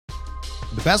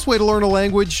The best way to learn a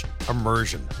language?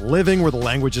 Immersion. Living where the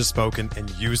language is spoken and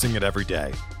using it every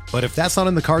day. But if that's not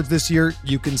in the cards this year,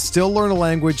 you can still learn a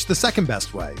language the second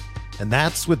best way, and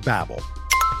that's with Babbel.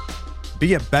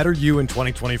 Be a better you in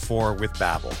 2024 with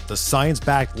Babbel, the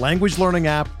science-backed language learning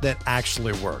app that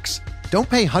actually works. Don't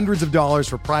pay hundreds of dollars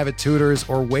for private tutors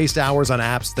or waste hours on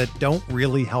apps that don't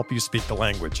really help you speak the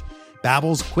language.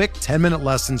 Babbel's quick 10-minute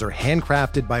lessons are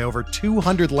handcrafted by over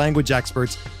 200 language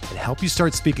experts and help you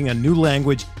start speaking a new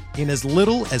language in as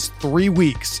little as 3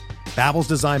 weeks. Babbel's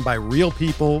designed by real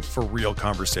people for real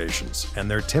conversations,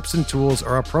 and their tips and tools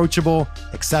are approachable,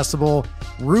 accessible,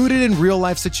 rooted in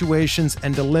real-life situations,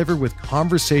 and delivered with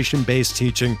conversation-based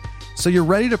teaching, so you're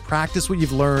ready to practice what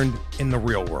you've learned in the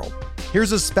real world.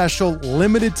 Here's a special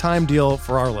limited-time deal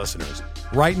for our listeners.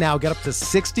 Right now, get up to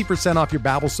 60% off your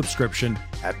Babbel subscription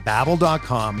at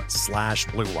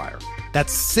babbel.com/Blue Wire.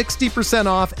 That's 60%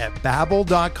 off at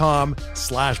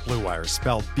babbel.com/Blue Wire,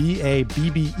 spelled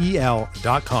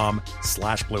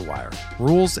BABBEL.com/Blue Wire.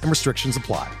 Rules and restrictions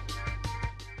apply.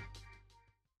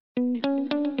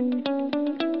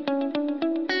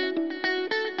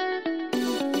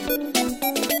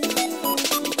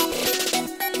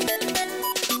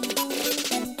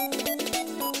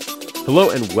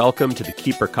 Hello and welcome to the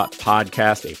Keeper Cut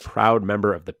Podcast, a proud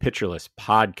member of the Pitcherless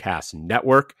Podcast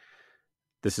Network.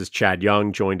 This is Chad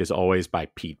Young, joined as always by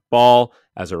Pete Ball.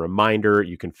 As a reminder,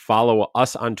 you can follow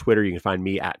us on Twitter. You can find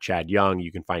me at Chad Young.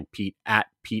 You can find Pete at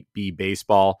Pete B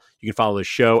Baseball. You can follow the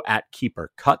show at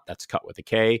Keeper Cut. That's cut with a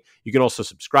K. You can also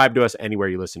subscribe to us anywhere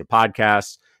you listen to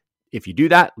podcasts. If you do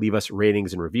that, leave us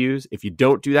ratings and reviews. If you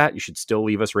don't do that, you should still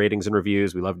leave us ratings and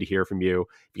reviews. We love to hear from you.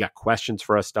 If you got questions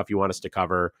for us, stuff you want us to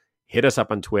cover, hit us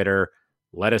up on Twitter.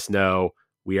 Let us know.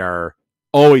 We are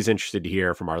always interested to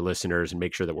hear from our listeners and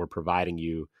make sure that we're providing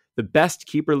you the best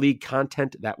Keeper League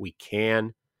content that we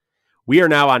can. We are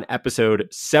now on episode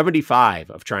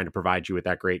 75 of trying to provide you with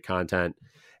that great content.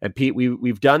 And Pete,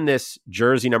 we've done this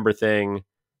jersey number thing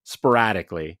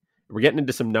sporadically. We're getting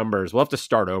into some numbers. We'll have to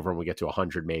start over when we get to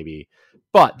 100 maybe.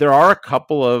 But there are a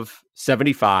couple of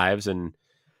 75s, and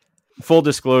full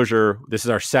disclosure, this is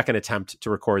our second attempt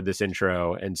to record this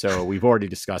intro, and so we've already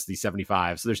discussed these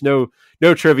 75. So there's no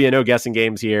trivia, no guessing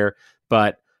games here,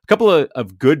 but a couple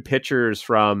of good pitchers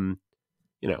from,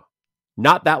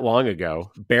 not that long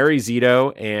ago. Barry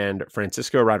Zito and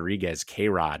Francisco Rodriguez,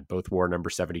 K-Rod, both wore number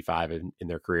 75 in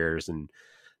their careers, and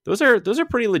those are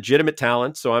pretty legitimate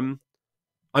talents. So I'm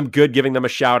good giving them a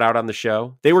shout out on the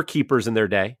show. They were keepers in their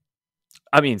day.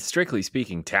 I mean, strictly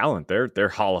speaking, talent, they're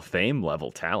Hall of Fame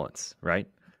level talents, right?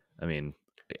 I mean,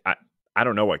 I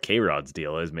don't know what K-Rod's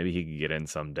deal is. Maybe he could get in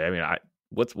someday. I mean,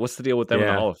 what's the deal with them in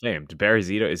the Hall of Fame? Did Barry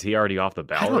Zito, is he already off the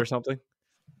ballot or something?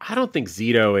 I don't think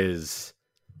Zito is.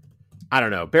 I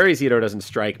don't know. Barry Zito doesn't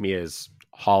strike me as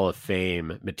Hall of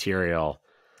Fame material.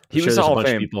 He was Hall of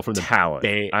Fame people from the talent.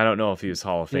 I don't know if he was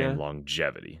Hall of Fame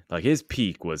longevity. Like his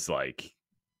peak was like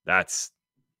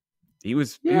he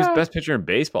was best pitcher in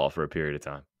baseball for a period of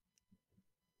time.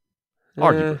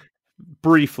 Arguably.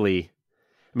 Briefly.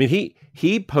 I mean,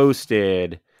 he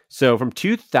posted, so from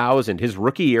 2000, his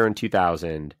rookie year in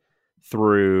 2000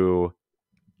 through,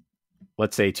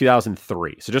 let's say,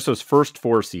 2003. So just those first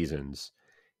 4 seasons,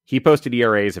 he posted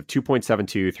ERAs of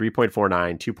 2.72,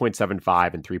 3.49,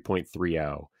 2.75, and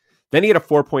 3.30. Then he had a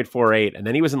 4.48, and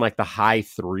then he was in like the high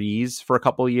threes for a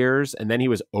couple of years, and then he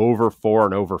was over 4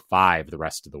 and over 5 the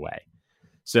rest of the way.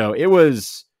 So it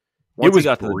was Once he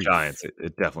got to the Giants,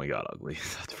 it definitely got ugly.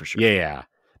 That's for sure. Yeah.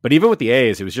 But even with the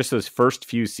A's, it was just those first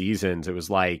few seasons. It was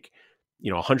like,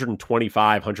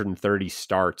 125, 130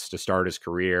 starts to start his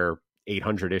career,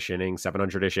 800-ish innings,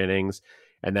 700-ish innings.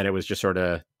 And then it was just sort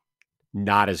of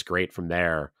not as great from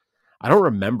there. I don't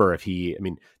remember if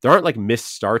there aren't like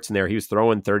missed starts in there. He was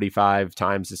throwing 35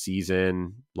 times a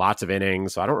season, lots of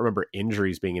innings. So I don't remember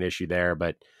injuries being an issue there.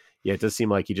 But yeah, it does seem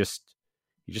like he just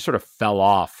sort of fell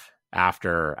off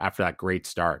after that great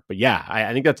start. But yeah,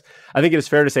 I think it is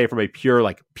fair to say from a pure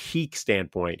like peak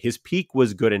standpoint, his peak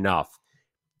was good enough.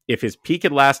 If his peak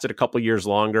had lasted a couple years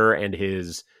longer and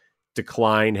his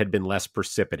decline had been less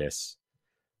precipitous,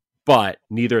 but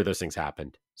neither of those things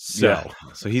happened. So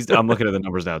I'm looking at the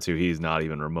numbers now too. He's not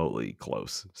even remotely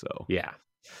close. So yeah,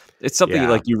 it's something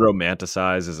like you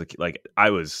romanticize as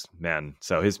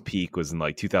so his peak was in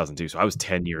like 2002. So I was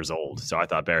 10 years old. So I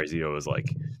thought Barry Zito was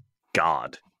like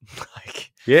God.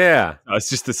 It's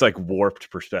just this like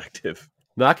warped perspective.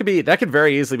 That could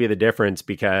very easily be the difference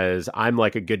because I'm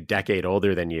like a good decade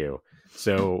older than you.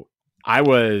 So I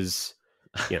was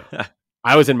in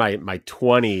my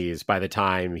 20s by the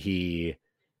time he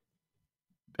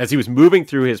as he was moving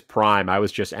through his prime, I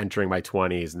was just entering my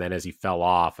 20s. And then as he fell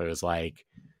off, it was like,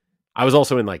 I was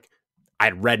also in like,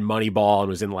 I'd read Moneyball and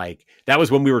was in like, that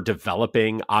was when we were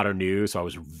developing Auto News. So I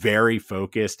was very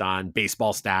focused on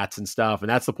baseball stats and stuff. And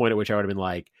that's the point at which I would have been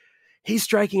like, he's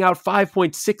striking out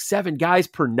 5.67 guys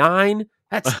per 9.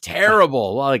 That's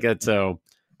terrible. Well, like that. So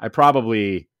I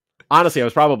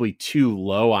was probably too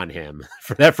low on him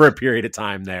for a period of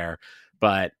time there.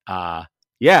 But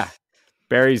yeah,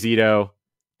 Barry Zito,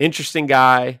 interesting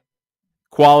guy,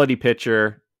 quality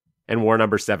pitcher, and war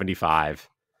number 75.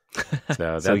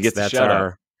 So he gets a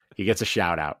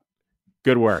shout out.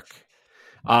 Good work.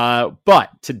 But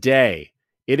today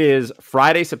it is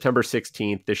Friday, September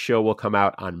 16th. This show will come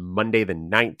out on Monday, the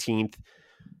 19th.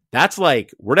 That's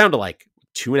like, we're down to like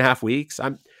 2.5 weeks.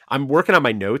 I'm working on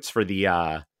my notes for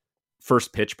the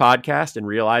First Pitch podcast and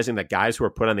realizing that guys who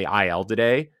are put on the IL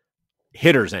today,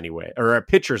 pitchers anyways,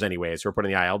 who are put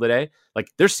on the IL today, like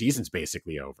their season's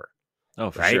basically over.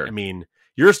 Oh, for right? sure. I mean,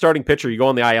 you're a starting pitcher, you go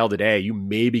on the IL today, you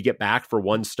maybe get back for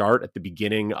one start at the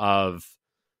beginning of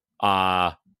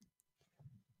October,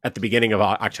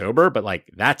 but like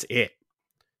that's it.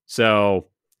 So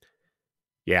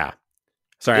yeah.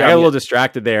 Sorry, I got a little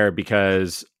distracted there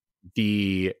because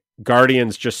the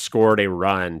Guardians just scored a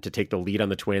run to take the lead on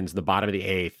the Twins in the bottom of the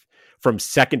 8th from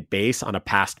second base on a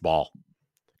passed ball.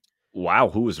 Wow,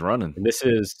 who was running? And this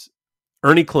is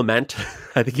Ernie Clement.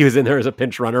 I think he was in there as a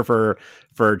pinch runner for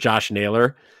Josh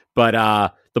Naylor.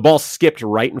 But the ball skipped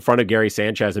right in front of Gary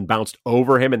Sanchez and bounced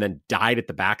over him and then died at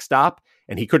the backstop,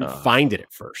 and he couldn't find it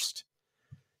at first.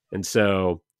 And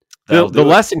so the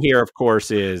lesson here, of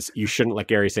course, is you shouldn't let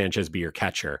Gary Sanchez be your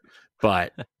catcher.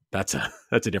 But that's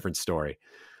a different story.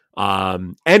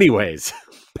 Anyways,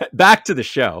 back to the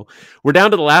show. We're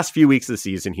down to the last few weeks of the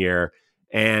season here,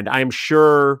 and I'm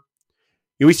sure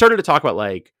we started to talk about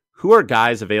like who are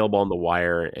guys available on the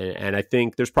wire, and I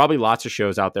think there's probably lots of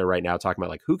shows out there right now talking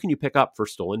about like who can you pick up for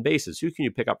stolen bases, who can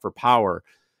you pick up for power.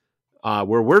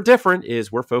 Where we're different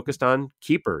is we're focused on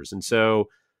keepers, and so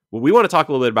what we want to talk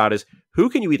a little bit about is who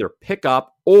can you either pick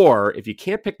up, or if you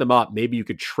can't pick them up, maybe you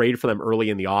could trade for them early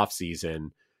in the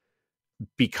offseason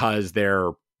because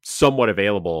they're somewhat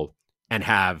available and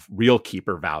have real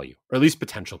keeper value, or at least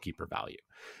potential keeper value.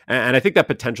 And I think that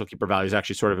potential keeper value is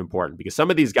actually sort of important because some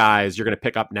of these guys you're going to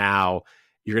pick up now,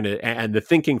 and the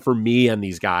thinking for me on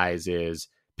these guys is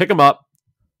pick them up,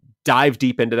 dive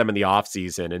deep into them in the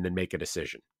offseason, and then make a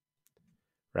decision.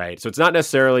 Right. So it's not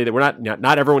necessarily that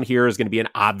not everyone here is going to be an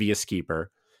obvious keeper,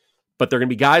 but they're going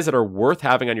to be guys that are worth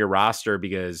having on your roster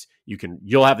because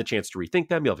you'll have the chance to rethink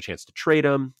them. You'll have a chance to trade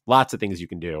them. Lots of things you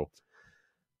can do.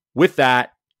 With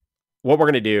that, what we're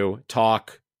going to do,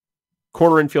 talk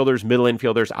corner infielders, middle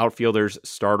infielders, outfielders,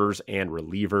 starters, and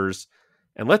relievers.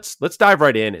 And let's dive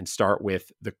right in and start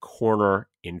with the corner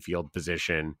infield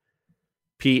position.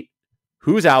 Pete,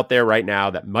 who's out there right now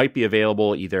that might be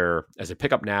available either as a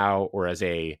pickup now or as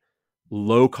a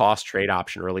low-cost trade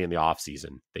option early in the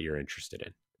offseason that you're interested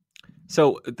in?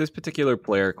 So this particular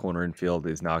player, corner infield,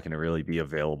 is not going to really be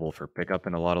available for pickup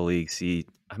in a lot of leagues. He's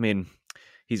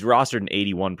rostered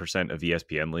in 81% of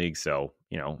ESPN leagues, so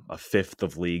a fifth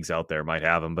of leagues out there might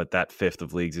have him, but that fifth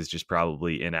of leagues is just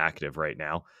probably inactive right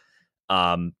now.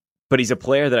 But he's a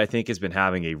player that I think has been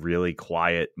having a really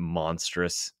quiet,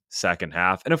 monstrous second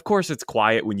half. And of course, it's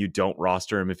quiet when you don't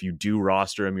roster him. If you do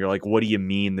roster him, you're like, what do you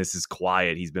mean this is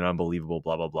quiet? He's been unbelievable,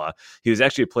 blah, blah, blah. He was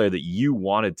actually a player that you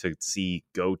wanted to see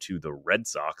go to the Red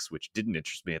Sox, which didn't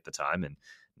interest me at the time, and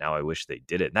now I wish they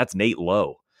did it. And that's Nate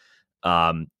Lowe.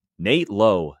 Nate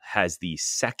Lowe has the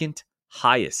second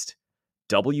highest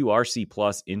WRC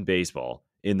plus in baseball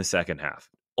in the second half,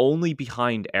 only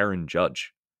behind Aaron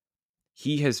Judge.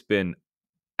 He has been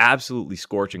absolutely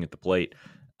scorching at the plate.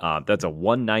 That's a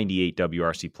 198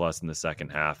 WRC plus in the second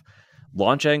half.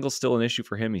 Launch angle is still an issue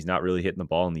for him. He's not really hitting the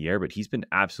ball in the air, but he's been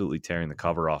absolutely tearing the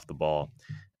cover off the ball.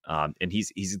 And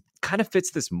he's kind of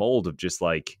fits this mold of just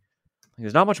like,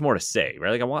 there's not much more to say,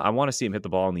 right? Like I want to see him hit the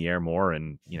ball in the air more.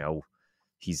 And,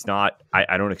 he's not,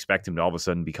 I don't expect him to all of a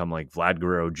sudden become like Vlad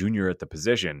Guerrero Jr. at the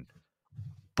position,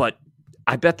 but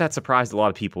I bet that surprised a lot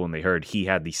of people when they heard he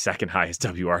had the second highest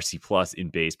WRC plus in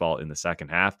baseball in the second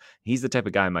half. He's the type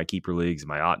of guy in my keeper leagues,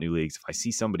 my Otnu leagues. If I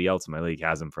see somebody else in my league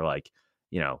has him for like,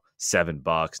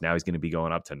 $7, now he's going to be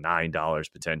going up to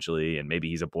 $9 potentially. And maybe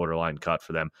he's a borderline cut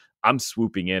for them. I'm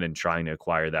swooping in and trying to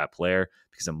acquire that player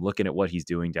because I'm looking at what he's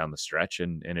doing down the stretch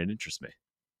and it interests me.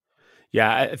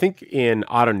 Yeah, I think in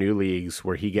auto new leagues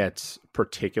where he gets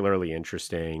particularly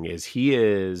interesting is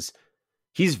he's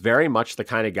very much the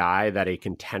kind of guy that a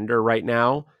contender right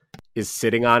now is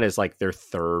sitting on as like their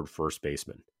third first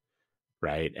baseman,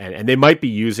 right? And they might be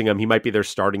using him. He might be their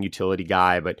starting utility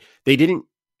guy, but they didn't,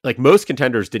 like most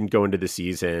contenders didn't go into the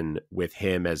season with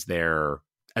him as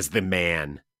the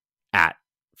man at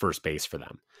first base for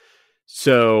them.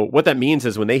 So what that means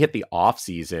is when they hit the off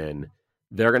season,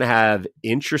 they're going to have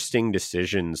interesting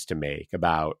decisions to make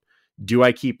about, do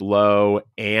I keep Lowe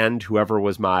and whoever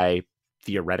was my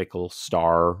theoretical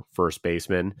star first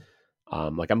baseman?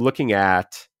 I'm looking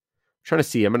at, trying to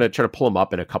see, I'm going to try to pull them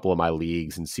up in a couple of my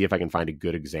leagues and see if I can find a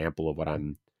good example of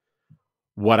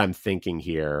what I'm thinking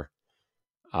here.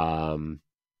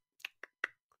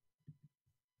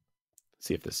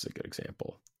 See if this is a good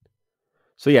example.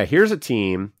 So yeah, here's a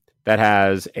team that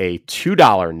has a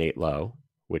 $2 Nate Lowe,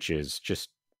 which is just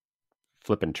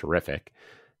flipping terrific.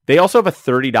 They also have a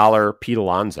 $30 Pete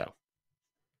Alonso.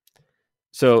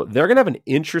 So they're going to have an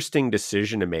interesting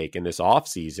decision to make in this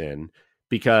offseason,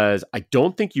 because I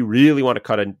don't think you really want to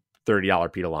cut a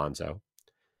 $30 Pete Alonso.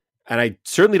 And I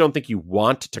certainly don't think you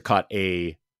want to cut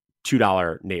a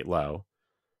 $2 Nate Lowe.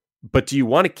 But do you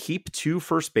want to keep 2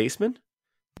 first basemen?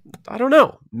 I don't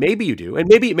know. Maybe you do. And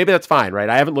maybe that's fine, right?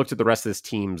 I haven't looked at the rest of this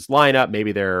team's lineup.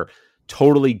 Maybe they're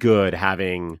totally good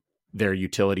having their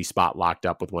utility spot locked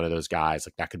up with one of those guys.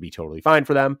 Like, that could be totally fine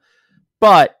for them.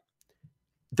 But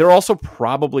they're also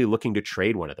probably looking to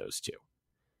trade one of those 2.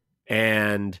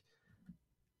 And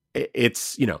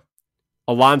it's,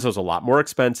 Alonso's a lot more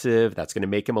expensive. That's going to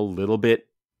make him a little bit,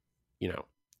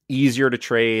 easier to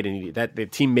trade. And that the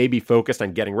team may be focused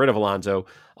on getting rid of Alonso.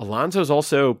 Alonso's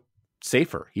also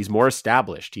safer. He's more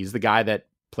established. He's the guy that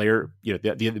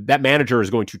that manager is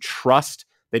going to trust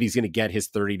that he's going to get his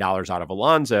 $30 out of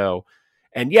Alonso.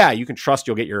 And yeah, you can trust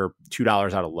you'll get your $2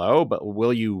 out of Lowe, but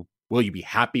will you be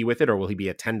happy with it, or will he be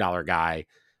a $10 guy?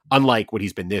 Unlike what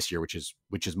he's been this year, which is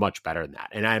much better than that.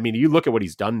 And I mean, you look at what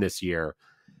he's done this year.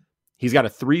 He's got a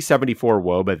 374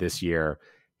 WOBA this year.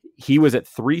 He was at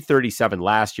 337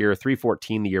 last year,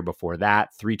 314 the year before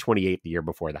that, 328 the year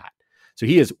before that. So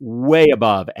he is way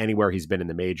above anywhere he's been in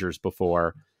the majors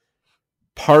before.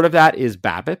 Part of that is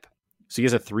BABIP. So he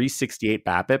has a 368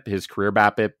 BABIP. His career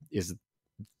BABIP he has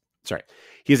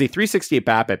a 368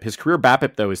 BABIP. His career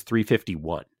BABIP, though, is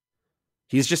 351.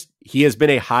 He has been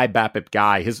a high BABIP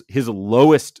guy. His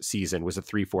lowest season was a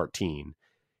 314.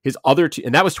 His other 2,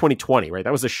 and that was 2020, right?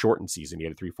 That was a shortened season. He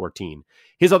had a 314.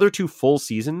 His other 2 full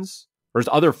seasons, or his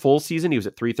other full season, he was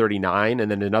at 339, and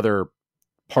then another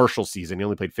partial season, he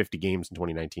only played 50 games in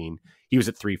 2019. He was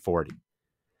at 340.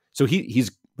 So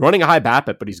he's running a high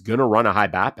BABIP, but he's going to run a high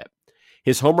BABIP.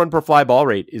 His home run per fly ball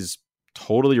rate is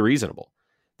totally reasonable.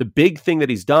 The big thing that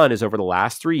he's done is over the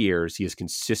last 3 years, he has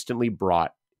consistently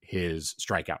brought his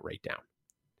strikeout rate down.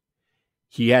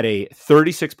 He had a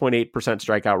 36.8%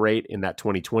 strikeout rate in that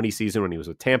 2020 season when he was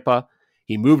with Tampa.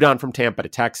 He moved on from Tampa to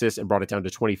Texas and brought it down to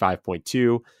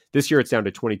 25.2. This year it's down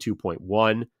to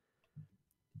 22.1.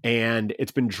 And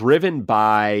it's been driven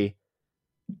by,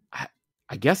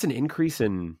 I guess, an increase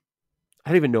in, I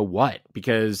don't even know what,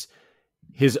 because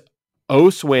his O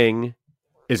swing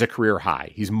is a career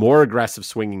high. He's more aggressive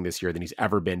swinging this year than he's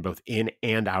ever been, both in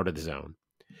and out of the zone.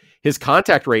 His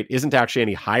contact rate isn't actually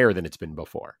any higher than it's been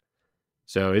before.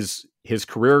 So his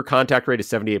career contact rate is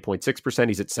 78.6%.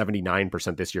 He's at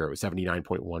 79% this year. It was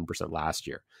 79.1% last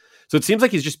year. So it seems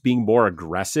like he's just being more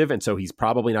aggressive. And so he's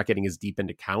probably not getting as deep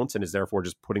into counts and is therefore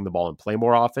just putting the ball in play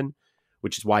more often,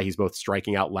 which is why he's both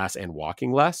striking out less and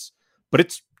walking less. But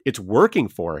it's working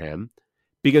for him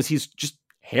because he's just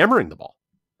hammering the ball.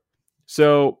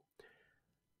 So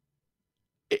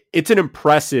it's an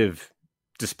impressive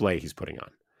display he's putting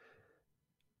on.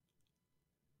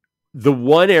 The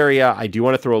one area I do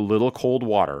want to throw a little cold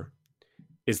water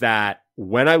is that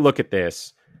when I look at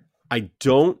this, I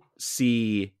don't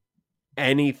see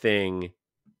anything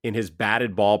in his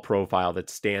batted ball profile that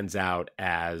stands out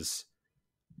as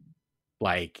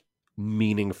like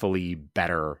meaningfully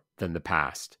better than the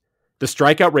past. The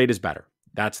strikeout rate is better.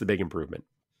 That's the big improvement.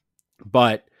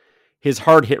 But his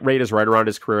hard hit rate is right around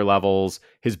his career levels.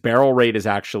 His barrel rate is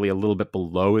actually a little bit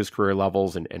below his career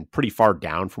levels and pretty far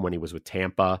down from when he was with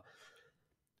Tampa.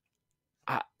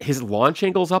 His launch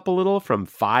angle's up a little from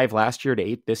 5 last year to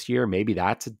 8 this year. Maybe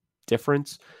that's a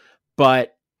difference.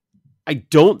 But I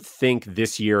don't think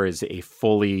this year is a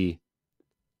fully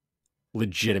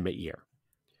legitimate year.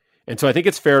 And so I think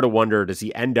it's fair to wonder, does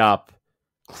he end up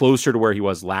closer to where he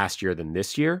was last year than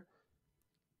this year?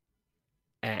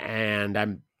 And I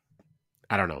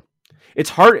don't know. It's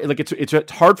hard. Like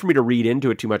it's hard for me to read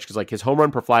into it too much because like his home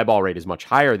run per fly ball rate is much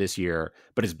higher this year,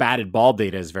 but his batted ball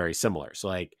data is very similar. So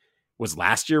like, was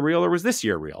last year real or was this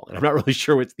year real? And I'm not really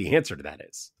sure what the answer to that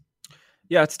is.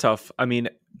 Yeah, it's tough. I mean,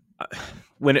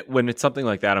 when it's something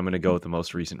like that, I'm going to go with the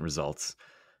most recent results.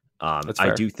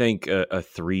 I do think a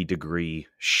 3-degree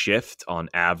shift on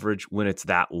average when it's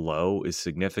that low is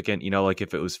significant. Like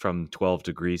if it was from 12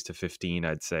 degrees to 15,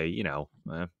 I'd say,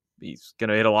 he's going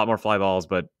to hit a lot more fly balls,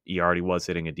 but he already was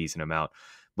hitting a decent amount.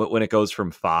 But when it goes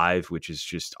from 5, which is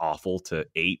just awful, to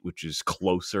 8, which is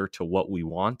closer to what we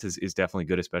want, is definitely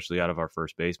good, especially out of our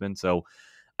first baseman. So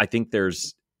I think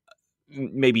there's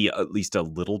maybe at least a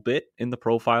little bit in the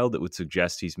profile that would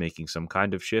suggest he's making some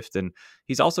kind of shift. And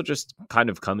he's also just kind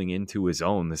of coming into his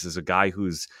own. This is a guy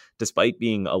who's, despite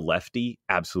being a lefty,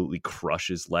 absolutely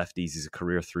crushes lefties. He's a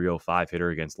career 305 hitter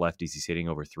against lefties. He's hitting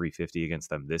over 350 against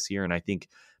them this year. And I think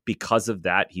because of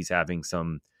that, he's having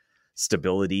some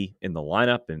stability in the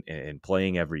lineup and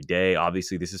playing every day.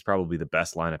 Obviously, this is probably the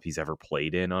best lineup he's ever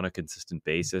played in on a consistent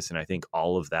basis. And I think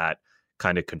all of that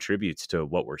kind of contributes to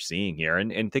what we're seeing here.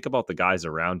 And think about the guys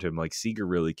around him. Like Seager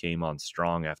really came on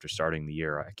strong after starting the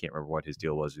year. I can't remember what his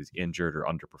deal was. He was injured or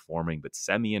underperforming, but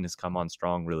Semien has come on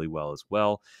strong really well as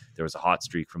well. There was a hot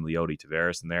streak from Leody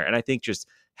Taveras in there. And I think just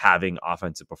having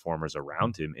offensive performers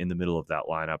around him in the middle of that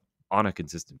lineup on a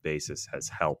consistent basis has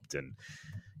helped. And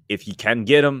if you can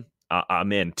get him,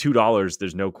 I'm in. $2,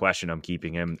 there's no question I'm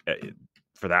keeping him.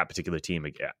 For that particular team,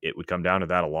 it would come down to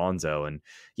that Alonso. And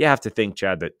you have to think,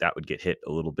 Chad, that would get hit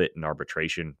a little bit in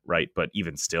arbitration, right? But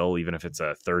even still, even if it's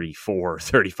a $34,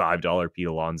 $35 Pete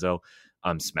Alonso,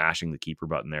 I'm smashing the keeper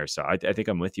button there. So I think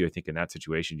I'm with you. I think in that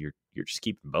situation, you're just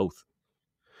keeping both.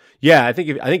 Yeah, I think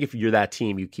if you're that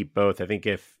team, you keep both. I think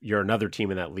if you're another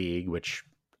team in that league, which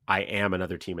I am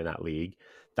another team in that league,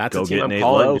 that's a team I'm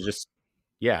calling to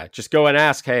just go and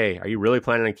ask, hey, are you really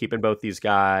planning on keeping both these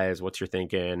guys? What's your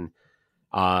thinking?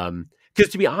 Because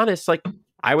to be honest, like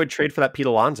I would trade for that Pete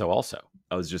Alonso also.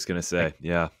 I was just gonna say,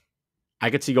 yeah, I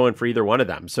could see going for either one of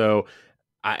them. So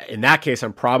in that case,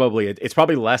 it's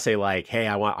probably less a like, hey,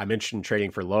 I'm interested in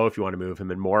trading for Lowe if you want to move him,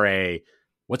 and more a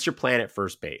what's your plan at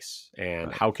first base, and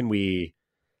right. how can we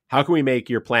make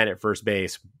your plan at first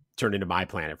base turn into my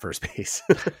plan at first base?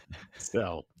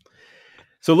 So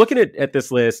looking at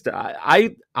this list,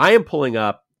 I am pulling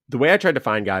up the way I tried to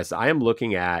find guys. I am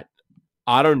looking at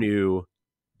Ottoneu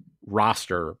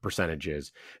roster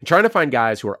percentages and trying to find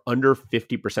guys who are under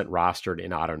 50% rostered in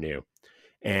Ottoneu.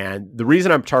 And the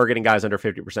reason I'm targeting guys under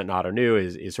 50% in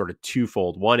Ottoneu is sort of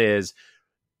twofold. One is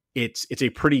it's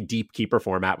a pretty deep keeper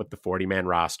format with the 40-man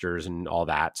rosters and all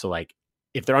that. So like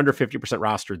if they're under 50%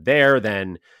 rostered there,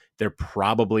 then they're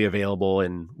probably available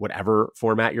in whatever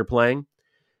format you're playing.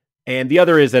 And the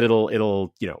other is that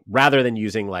it'll rather than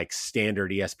using like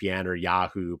standard ESPN or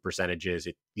Yahoo percentages,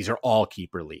 these are all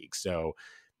keeper leagues. So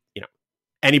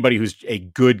anybody who's a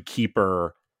good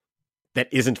keeper that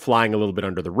isn't flying a little bit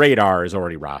under the radar is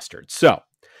already rostered. So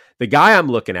the guy I'm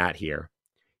looking at here,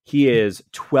 he is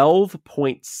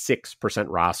 12.6%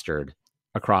 rostered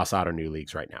across Ottoneu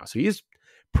leagues right now. So he's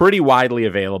pretty widely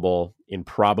available in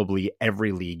probably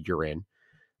every league you're in.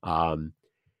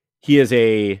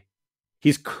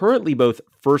 He's currently both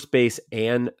first base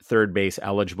and third base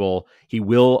eligible. He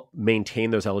will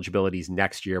maintain those eligibilities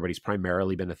next year, but he's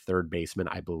primarily been a third baseman,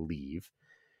 I believe.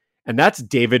 And that's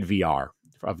David Villar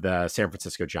of the San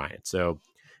Francisco Giants. So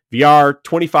Villar,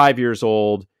 25 years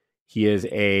old. He is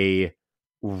a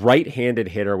right-handed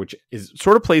hitter, which is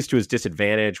sort of plays to his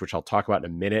disadvantage, which I'll talk about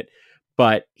in a minute.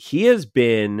 But he's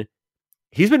been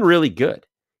really good.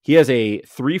 He has a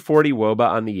 340 WOBA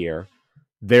on the year.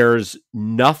 There's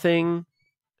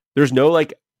no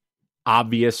like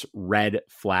obvious red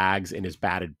flags in his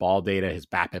batted ball data. His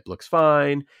BABIP looks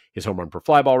fine. His home run per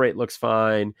fly ball rate looks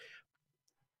fine.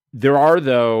 There are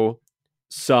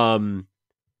some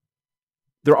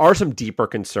deeper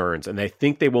concerns, and I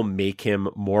think they will make him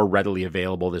more readily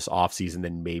available this offseason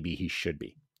than maybe he should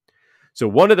be. So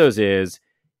one of those is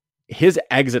his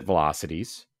exit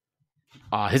velocities.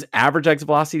 His average exit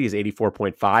velocity is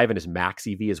 84.5, and his max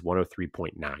EV is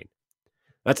 103.9.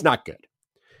 That's not good.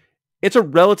 It's a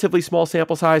relatively small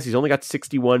sample size. He's only got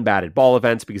 61 batted ball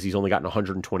events because he's only gotten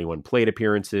 121 plate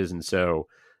appearances. And so,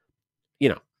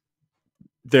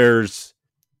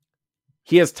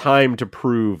 he has time to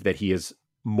prove that he is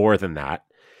more than that.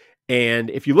 And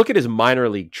if you look at his minor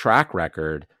league track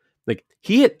record, like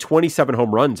he hit 27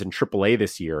 home runs in AAA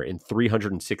this year in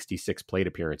 366 plate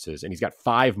appearances, and he's got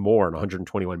 5 more in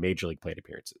 121 major league plate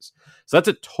appearances. So that's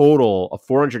a total of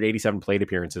 487 plate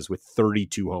appearances with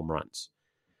 32 home runs.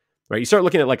 Right? You start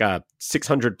looking at like a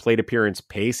 600 plate appearance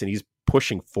pace, and he's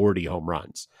pushing 40 home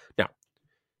runs. Now,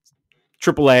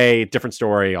 AAA, different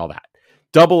story, all that.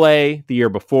 Double-A the year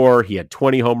before, he had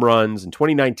 20 home runs. In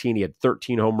 2019, he had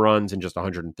 13 home runs in just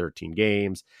 113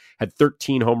 games, had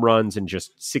 13 home runs in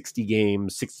just 60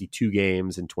 games, 62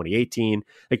 games in 2018.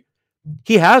 Like,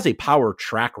 he has a power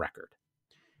track record.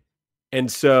 And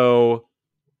so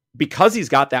because he's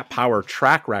got that power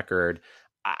track record,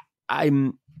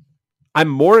 I'm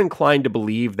more inclined to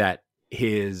believe that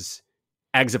his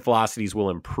exit velocities will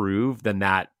improve than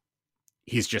that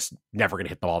he's just never going to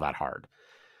hit the ball that hard.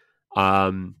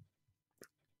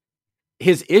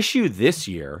 His issue this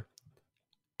year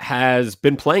has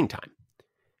been playing time.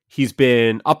 He's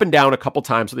been up and down a couple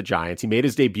times with the Giants. He made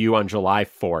his debut on July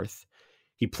 4th.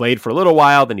 He played for a little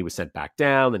while, then he was sent back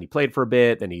down, then he played for a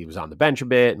bit, then he was on the bench a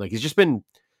bit. And like, he's just been,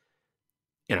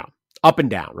 up and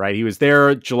down, right? He was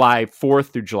there July 4th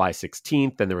through July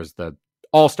 16th. Then there was the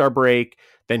All-Star break.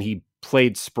 Then he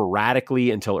played sporadically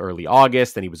until early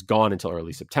August. Then he was gone until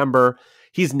early September.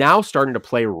 He's now starting to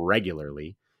play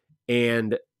regularly.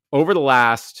 And over the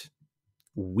last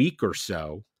week or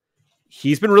so,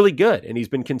 he's been really good. And he's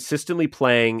been consistently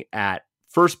playing at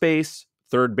first base,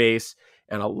 third base,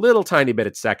 and a little tiny bit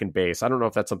at second base. I don't know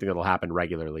if that's something that'll happen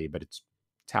regularly, but it's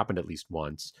happened at least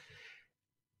once.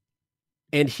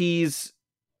 And his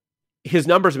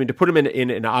numbers, I mean, to put him in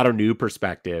an Ottoneu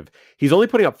perspective, he's only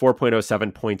putting up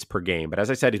 4.07 points per game. But as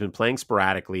I said, he's been playing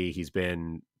sporadically. He's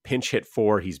been pinch hit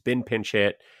for. He's been pinch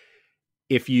hit.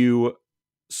 If you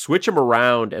switch him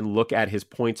around and look at his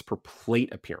points per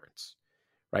plate appearance,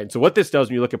 right? And so what this does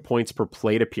when you look at points per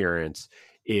plate appearance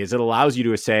is it allows you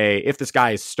to say, if this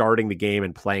guy is starting the game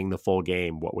and playing the full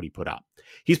game, what would he put up?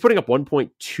 He's putting up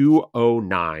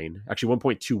 1.209, actually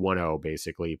 1.210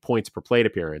 basically, points per plate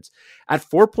appearance. At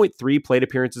 4.3 plate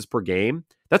appearances per game,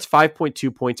 that's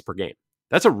 5.2 points per game.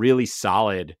 That's a really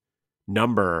solid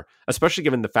number, especially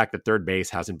given the fact that third base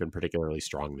hasn't been particularly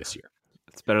strong this year.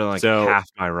 It's better than half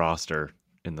my roster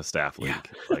in the staff league.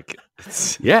 Yeah.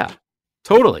 Yeah,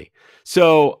 totally.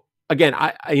 So again,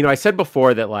 I said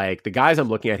before that like the guys I'm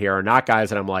looking at here are not guys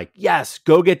that I'm like, yes,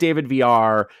 go get David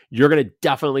Villar. You're going to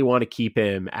definitely want to keep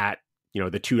him at, the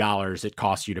 $2 it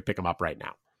costs you to pick him up right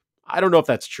now. I don't know if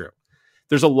that's true.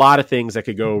 There's a lot of things that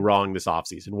could go wrong this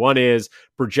offseason. One is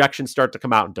projections start to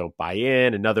come out and don't buy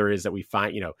in. Another is that we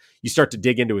find, you start to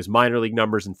dig into his minor league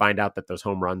numbers and find out that those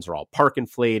home runs are all park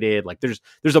inflated. Like there's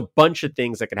a bunch of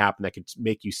things that could happen that could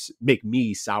make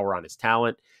me sour on his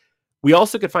talent. We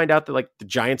also could find out that like the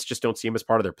Giants just don't see him as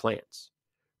part of their plans,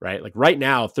 right? Like right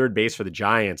now, third base for the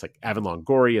Giants, like Evan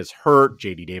Longoria is hurt.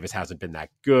 JD Davis hasn't been that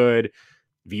good.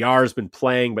 VR's been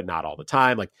playing, but not all the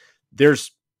time. Like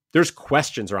there's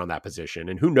questions around that position,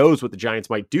 and who knows what the Giants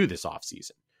might do this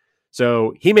offseason.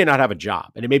 So he may not have a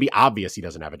job, and it may be obvious he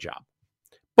doesn't have a job.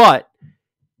 But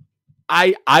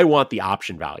I want the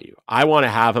option value. I want to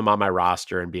have him on my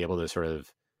roster and be able to sort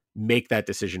of make that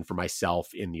decision for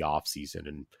myself in the offseason.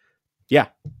 And yeah,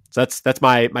 so that's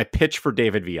my pitch for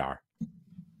David Villar.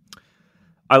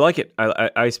 I like it.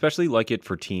 I especially like it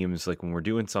for teams like when we're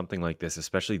doing something like this,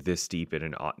 especially this deep in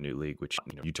an Ottoneu league, which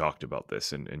you talked about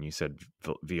this and you said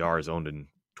VR is owned in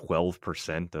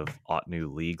 12% of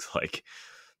Ottoneu leagues. Like,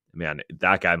 man,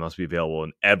 that guy must be available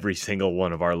in every single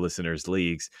one of our listeners'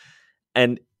 leagues.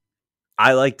 And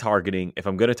I like targeting. If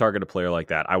I'm going to target a player like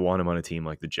that, I want him on a team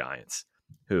like the Giants,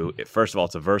 who, first of all,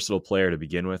 it's a versatile player to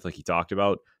begin with, like he talked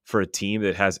about, for a team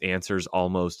that has answers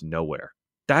almost nowhere.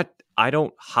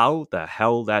 How the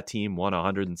hell that team won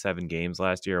 107 games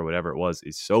last year or whatever it was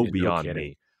is so beyond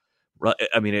me.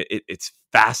 I mean, it's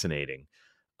fascinating.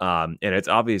 And it's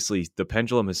obviously the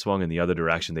pendulum has swung in the other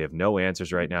direction. They have no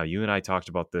answers right now. You and I talked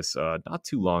about this not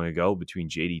too long ago between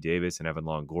JD Davis and Evan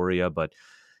Longoria. But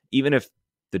even if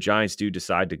the Giants do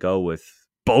decide to go with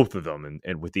both of them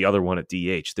and with the other one at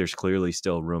DH, there's clearly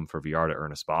still room for VR to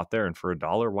earn a spot there. And for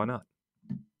 $1, why not?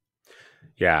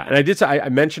 Yeah, and I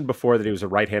mentioned before that he was a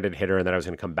right-handed hitter and that I was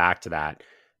going to come back to that.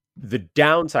 The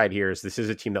downside here is this is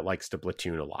a team that likes to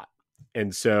platoon a lot.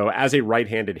 And so as a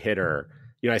right-handed hitter,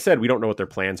 I said we don't know what their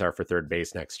plans are for third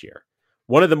base next year.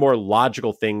 One of the more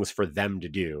logical things for them to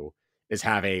do is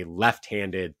have a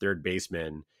left-handed third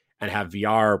baseman and have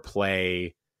VR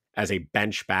play as a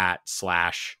bench bat /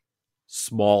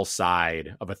 small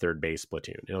side of a third base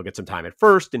platoon. He'll get some time at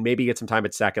first and maybe get some time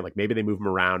at second. Like maybe they move him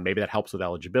around. Maybe that helps with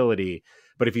eligibility.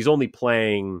 But if he's only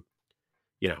playing,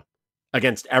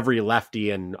 against every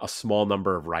lefty and a small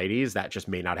number of righties, that just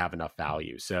may not have enough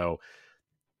value. So,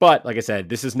 but like I said,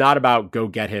 this is not about go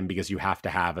get him because you have to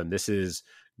have him. This is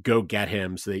go get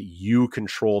him so that you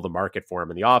control the market for him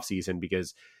in the offseason,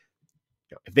 because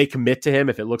if they commit to him,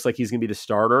 if it looks like he's going to be the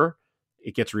starter,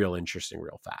 it gets real interesting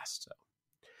real fast. So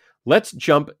let's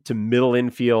jump to middle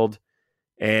infield.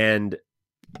 And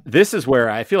this is where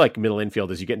I feel like middle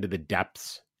infield, as you get into the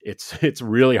depths, it's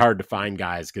really hard to find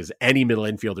guys because any middle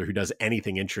infielder who does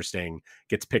anything interesting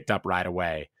gets picked up right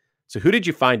away. So who did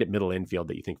you find at middle infield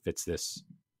that you think fits this?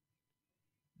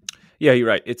 Yeah, you're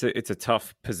right. It's a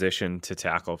tough position to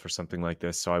tackle for something like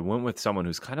this. So I went with someone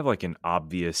who's kind of like an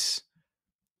obvious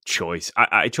choice.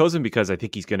 I chose him because I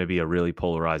think he's going to be a really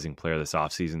polarizing player this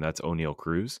offseason. That's Oneil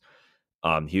Cruz.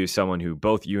 He was someone who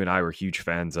both you and I were huge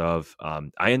fans of.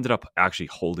 I ended up actually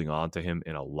holding on to him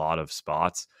in a lot of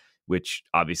spots, which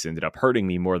obviously ended up hurting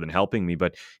me more than helping me.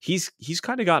 But he's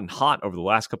kind of gotten hot over the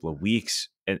last couple of weeks,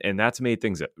 and that's made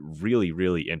things really,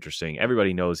 really interesting.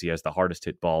 Everybody knows he has the hardest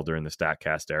hit ball during the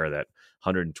StatCast era, that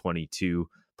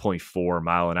 122.4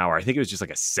 mile an hour. I think it was just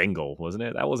like a single, wasn't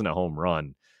it? That wasn't a home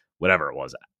run, whatever it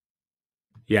was.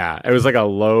 Yeah, it was like a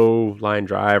low line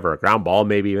drive or a ground ball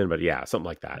maybe even, but yeah, something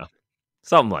like that. Yeah.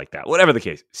 Something like that. Whatever the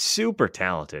case, super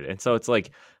talented. And so it's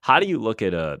like, how do you look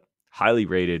at a highly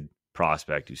rated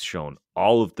prospect who's shown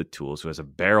all of the tools, who has a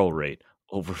barrel rate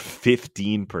over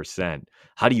 15%?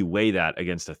 How do you weigh that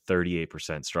against a 38%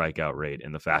 strikeout rate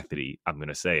and the fact that he, I'm going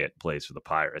to say it, plays for the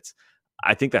Pirates?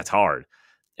 I think that's hard.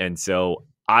 And so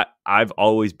I've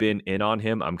always been in on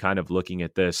him. I'm kind of looking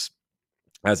at this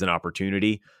as an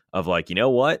opportunity of like, you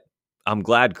know what? I'm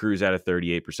glad Cruz had a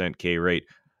 38% K rate.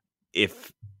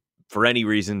 If for any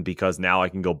reason, because now I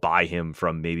can go buy him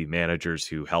from maybe managers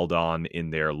who held on in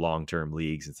their long-term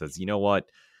leagues and says, you know what,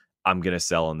 I'm going to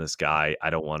sell on this guy. I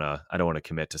don't want to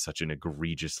commit to such an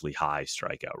egregiously high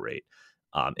strikeout rate.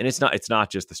 And it's not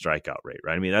just the strikeout rate,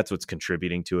 right? I mean, that's what's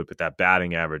contributing to it, but that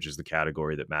batting average is the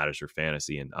category that matters for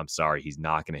fantasy. And I'm sorry, he's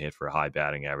not going to hit for a high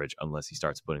batting average unless he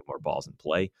starts putting more balls in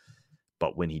play.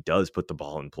 But when he does put the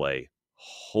ball in play,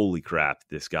 holy crap,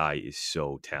 this guy is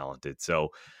so talented. So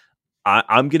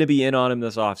I'm going to be in on him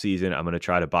this offseason. I'm going to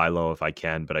try to buy low if I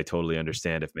can, but I totally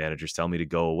understand if managers tell me to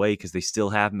go away because they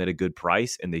still have him at a good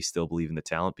price and they still believe in the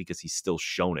talent because he's still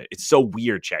shown it. It's so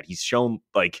weird, Chad. He's shown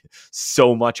like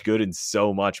so much good and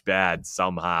so much bad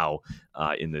somehow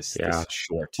in this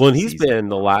short. Well, and he's been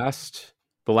the last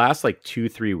like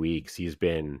 2-3 weeks, he's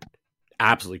been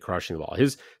absolutely crushing the ball.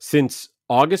 Since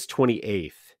August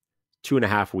 28th,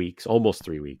 2.5 weeks, almost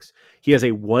 3 weeks, he has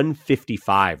a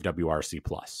 155 WRC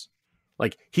plus.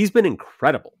 Like, he's been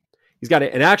incredible. He's got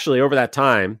it. And actually, over that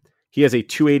time, he has a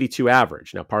 282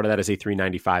 average. Now, part of that is a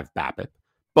 395 BABIP,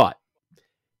 but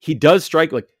he does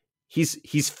strike. Like,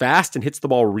 he's fast and hits the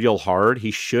ball real hard. He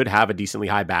should have a decently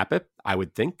high BABIP, I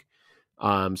would think.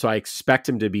 So I expect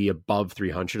him to be above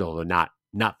 300, although not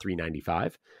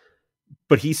 395.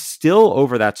 But he's still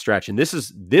over that stretch. And this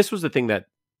was the thing that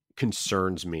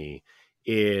concerns me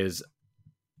is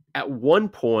at one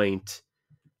point,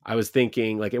 I was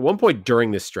thinking, like, at one point during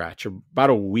this stretch,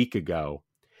 about a week ago,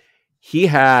 he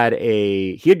had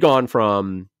gone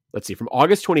from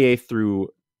August 28th through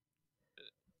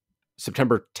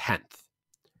September 10th.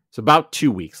 So about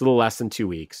 2 weeks, a little less than 2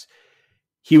 weeks.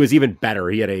 He was even better.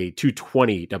 He had a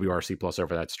 220 WRC plus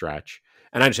over that stretch.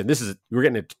 And I understand we're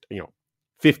getting at,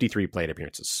 53 plate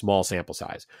appearances, small sample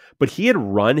size, but he had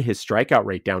run his strikeout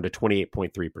rate down to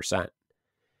 28.3%.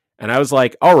 And I was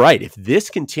like, all right, if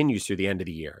this continues through the end of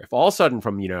the year, if all of a sudden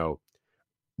from,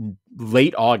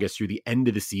 late August through the end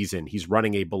of the season, he's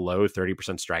running a below 30%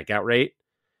 strikeout rate,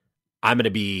 I'm going to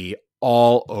be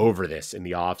all over this in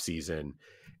the offseason.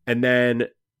 And then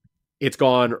it's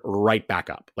gone right back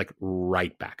up, like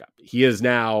right back up. He is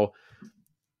now,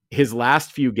 his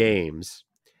last few games,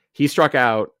 he struck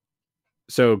out.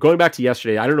 So going back to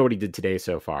yesterday, I don't know what he did today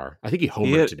so far. I think he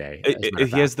homered today. He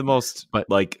has the most, but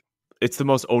like, it's the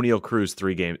most Oneil Cruz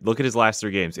 3 game. Look at his last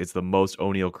 3 games. It's the most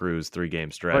Oneil Cruz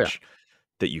 3-game stretch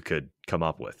that you could come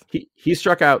up with. He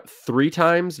struck out 3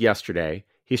 times yesterday.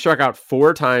 He struck out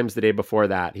 4 times the day before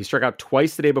that. He struck out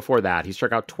twice the day before that. He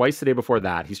struck out twice the day before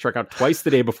that. He struck out twice the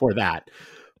day before that.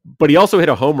 But he also hit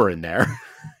a homer in there.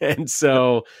 And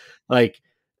so, like,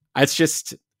 that's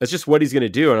just what he's going to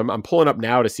do. And I'm pulling up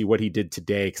now to see what he did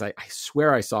today because I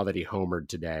swear I saw that he homered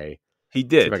today. He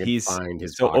did. He's find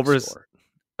his so box over score.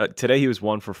 Today he was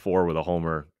 1 for 4 with a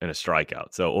homer and a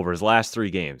strikeout. So over his last 3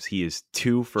 games, he is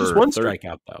 2 for just 1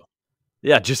 strikeout though.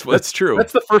 Yeah, that's true.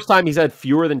 That's the first time he's had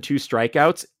fewer than 2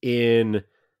 strikeouts in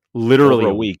literally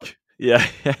a week. Yeah.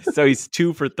 So he's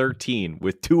 2 for 13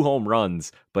 with 2 home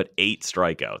runs, but 8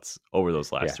 strikeouts over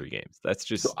those last 3 games. That's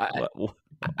just what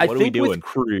are we doing?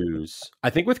 I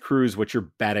think with Cruz, what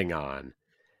you're betting on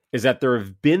is that there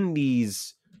have been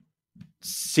these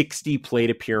 60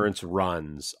 plate appearance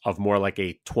runs of more like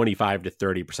a 25 to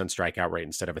 30% strikeout rate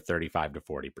instead of a 35 to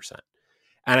 40%.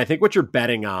 And I think what you're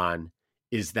betting on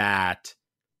is that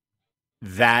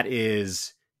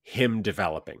is him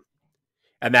developing.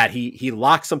 and that he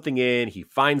locks something in, he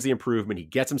finds the improvement, he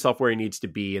gets himself where he needs to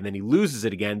be, and then he loses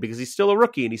it again because he's still a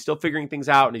rookie and he's still figuring things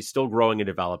out and he's still growing and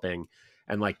developing.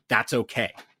 And like, that's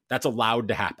okay. That's allowed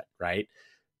to happen, right?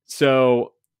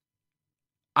 So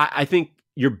I think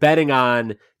you're betting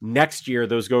on next year,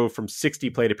 those go from 60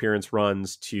 plate appearance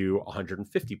runs to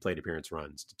 150 plate appearance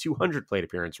runs to 200 plate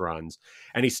appearance runs.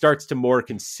 And he starts to more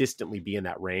consistently be in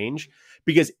that range,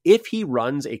 because if he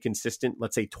runs a consistent,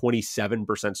 let's say 27%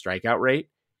 strikeout rate,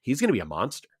 he's going to be a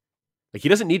monster. Like, he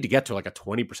doesn't need to get to like a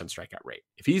 20% strikeout rate.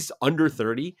 If he's under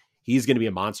 30, he's going to be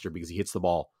a monster because he hits the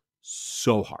ball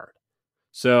so hard.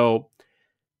 So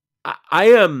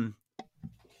I'm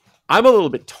a little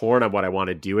bit torn on what I want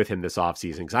to do with him this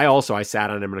offseason, because I sat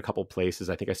on him in a couple places.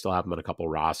 I think I still have him on a couple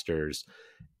rosters,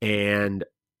 and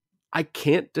I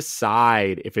can't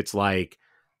decide if it's like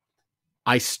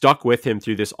I stuck with him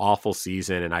through this awful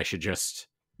season and I should just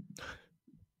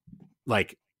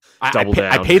like double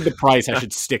down. I paid the price. I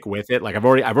should stick with it. Like, I've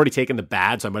already taken the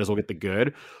bad, so I might as well get the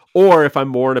good. Or if I'm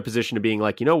more in a position of being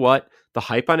like, you know what, the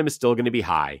hype on him is still going to be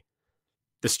high.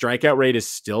 The strikeout rate is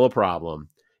still a problem,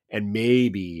 and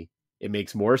maybe it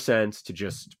makes more sense to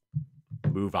just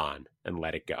move on and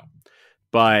let it go.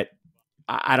 But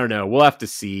I don't know. We'll have to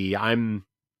see. I'm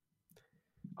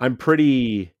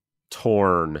pretty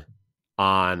torn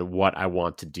on what I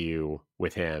want to do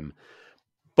with him.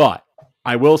 But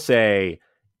I will say,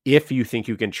 if you think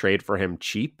you can trade for him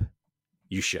cheap,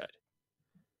 you should.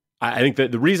 I think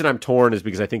that the reason I'm torn is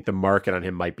because I think the market on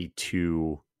him might be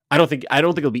too... I don't think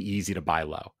it'll be easy to buy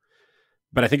low.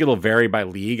 But I think it'll vary by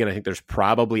league, and I think there's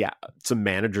probably some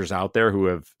managers out there who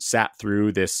have sat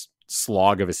through this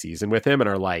slog of a season with him and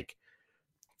are like,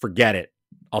 forget it,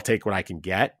 I'll take what I can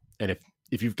get. And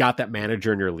if you've got that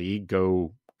manager in your league,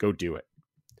 go do it.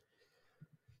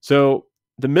 So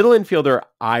the middle infielder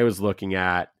I was looking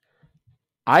at,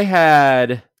 I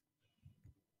had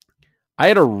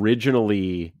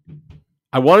originally...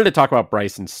 I wanted to talk about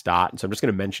Bryson Stott, and so I'm just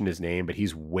going to mention his name, but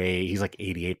he's like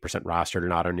 88% rostered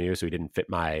in Auto News, so he didn't fit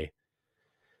my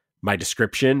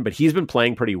description, but he's been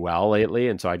playing pretty well lately,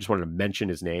 and so I just wanted to mention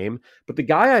his name. But the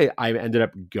guy I ended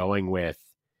up going with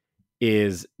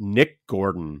is Nick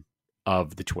Gordon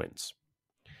of the Twins.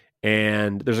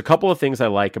 And there's a couple of things I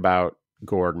like about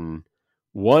Gordon.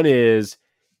 One is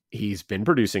he's been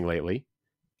producing lately.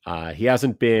 He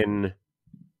hasn't been...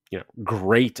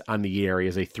 great on the year. He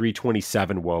has a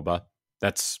 327 WOBA.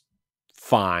 That's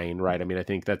fine, right? I mean, I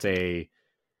think that's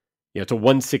it's a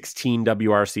 116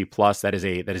 WRC plus. That is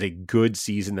a good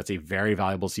season. That's a very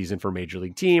valuable season for a major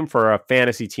league team. For a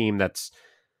fantasy team, it's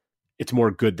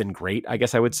more good than great, I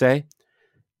guess I would say.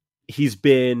 He's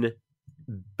been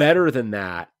better than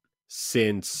that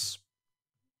since,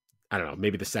 I don't know,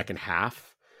 maybe the second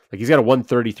half. Like, he's got a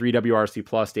 133 WRC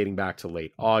plus dating back to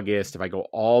late August. If I go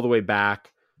all the way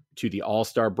back to the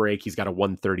All-Star break, he's got a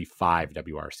 135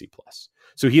 WRC plus.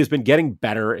 So he has been getting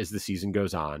better as the season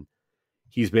goes on.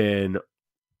 He's been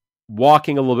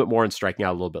walking a little bit more and striking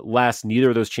out a little bit less. Neither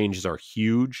of those changes are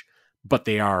huge, but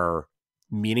they are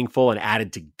meaningful and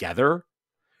added together,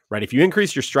 right? If you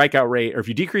increase your strikeout rate, or if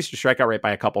you decrease your strikeout rate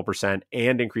by a couple percent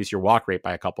and increase your walk rate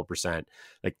by a couple percent,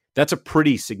 like, that's a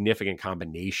pretty significant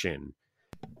combination.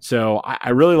 So I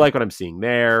really like what I'm seeing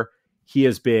there. He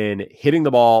has been hitting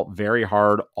the ball very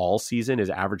hard all season. His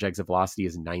average exit velocity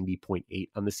is 90.8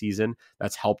 on the season.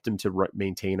 That's helped him to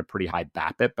maintain a pretty high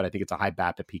BABIP, but I think it's a high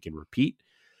BABIP he can repeat.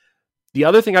 The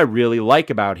other thing I really like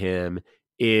about him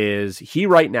is he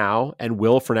right now, and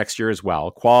will for next year as well,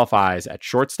 qualifies at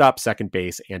shortstop, second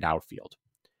base, and outfield.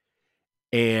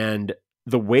 And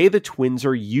the way the Twins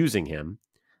are using him,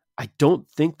 I don't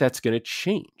think that's going to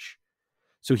change.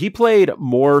 So he played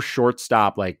more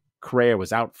shortstop, like Correa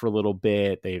was out for a little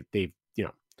bit. He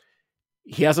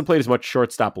hasn't played as much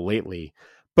shortstop lately,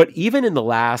 but even in the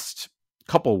last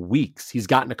couple weeks, he's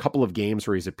gotten a couple of games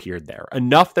where he's appeared there,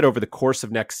 enough that over the course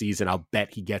of next season, I'll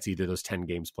bet he gets either those 10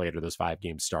 games played or those 5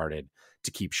 games started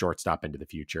to keep shortstop into the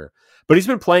future. But he's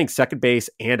been playing second base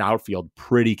and outfield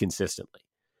pretty consistently.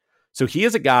 So he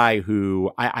is a guy who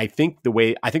I think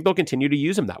they'll continue to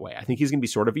use him that way. I think he's going to be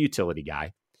sort of a utility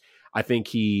guy. I think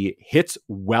he hits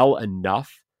well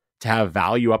enough to have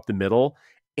value up the middle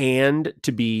and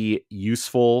to be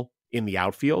useful in the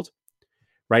outfield,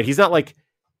 right?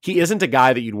 He isn't a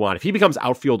guy that you'd want. If he becomes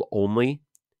outfield only,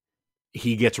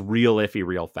 he gets real iffy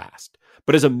real fast.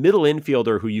 But as a middle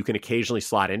infielder who you can occasionally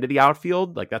slot into the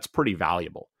outfield, like, that's pretty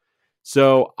valuable.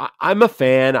 So I'm a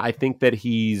fan. I think that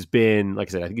he's been, like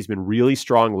I said, I think he's been really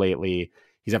strong lately.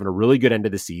 He's having a really good end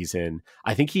of the season.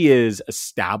 I think he is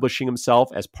establishing himself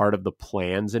as part of the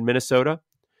plans in Minnesota.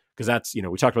 Because that's,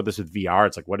 we talked about this with VR.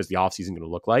 It's like, what is the offseason going to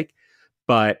look like?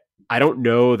 but I don't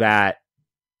know that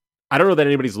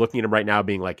anybody's looking at him right now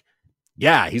being like,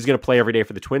 yeah, he's going to play every day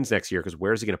for the Twins next year, because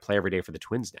where is he going to play every day for the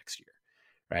Twins next year?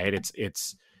 Right?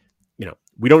 It's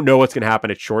we don't know what's going to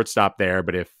happen at shortstop there,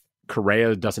 but if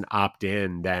Correa doesn't opt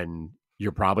in, then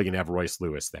you're probably going to have Royce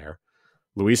Lewis there.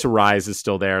 Luis Arraez is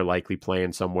still there, likely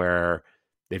playing somewhere.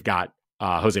 They've got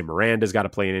Jose Miranda's got to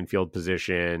play an infield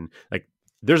position. Like,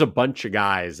 there's a bunch of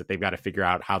guys that they've got to figure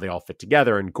out how they all fit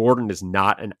together. And Gordon is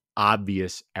not an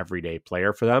obvious everyday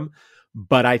player for them,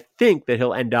 but I think that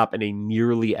he'll end up in a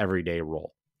nearly everyday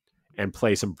role and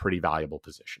play some pretty valuable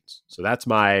positions. So that's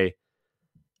why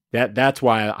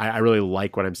I really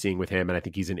like what I'm seeing with him. And I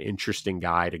think he's an interesting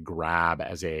guy to grab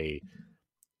as a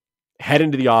head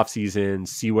into the offseason,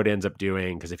 see what ends up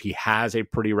doing. Because if he has a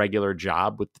pretty regular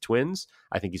job with the Twins,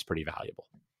 I think he's pretty valuable.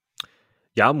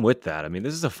 Yeah, I'm with that. I mean,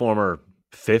 this is a former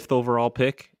 5th overall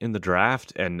pick in the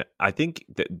draft. And I think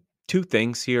that two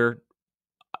things here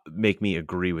make me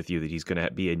agree with you that he's going to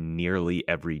be a nearly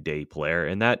everyday player.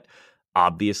 And that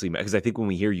obviously, because I think when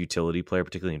we hear utility player,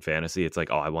 particularly in fantasy, it's like,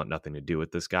 oh, I want nothing to do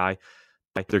with this guy.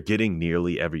 Like, they're getting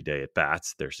nearly every day at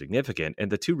bats. They're significant.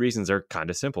 And the two reasons are kind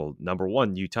of simple. Number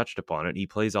one, you touched upon it. He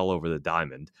plays all over the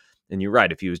diamond. And you're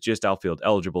right. If he was just outfield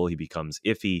eligible, he becomes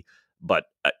iffy, but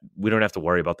we don't have to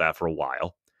worry about that for a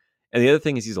while. And the other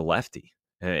thing is he's a lefty.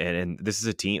 And this is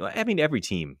a team. I mean, every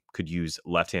team could use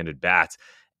left-handed bats.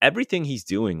 Everything he's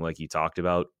doing, like you talked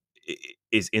about,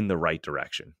 is in the right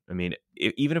direction. I mean,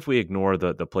 even if we ignore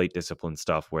the plate discipline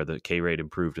stuff where the K rate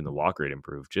improved and the walk rate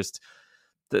improved, just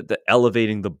the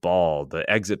elevating the ball, the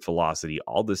exit velocity,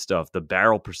 all this stuff, the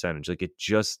barrel percentage, like, it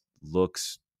just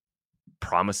looks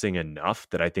promising enough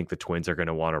that I think the Twins are going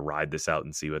to want to ride this out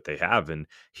and see what they have. And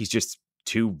he's just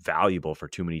too valuable for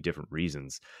too many different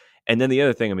reasons. And then the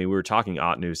other thing, I mean, we were talking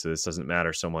Otnu, so this doesn't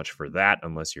matter so much for that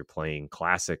unless you're playing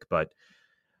classic, but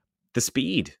the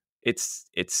speed,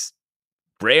 it's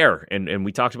rare. And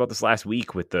we talked about this last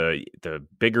week with the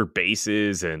bigger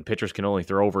bases and pitchers can only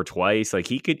throw over twice. Like,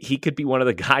 he could be one of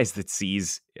the guys that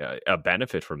sees a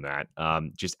benefit from that,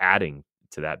 just adding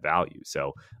to that value.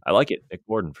 So I like it, Nick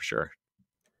Gordon, for sure.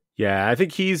 Yeah, I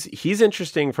think he's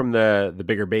interesting from the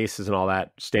bigger bases and all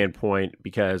that standpoint,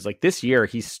 because like this year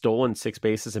he's stolen 6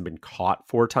 bases and been caught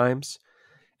 4 times.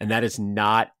 And that is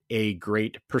not a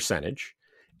great percentage.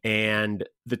 And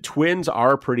the Twins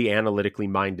are a pretty analytically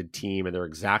minded team, and they're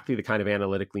exactly the kind of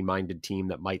analytically minded team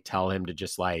that might tell him to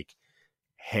just like,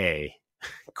 hey,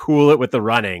 cool it with the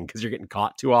running because you're getting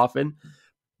caught too often.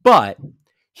 But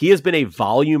he has been a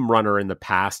volume runner in the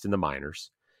past in the minors.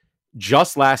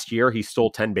 Just last year, he stole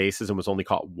 10 bases and was only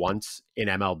caught once in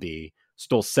MLB,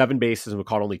 stole 7 bases and was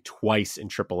caught only twice in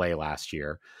AAA last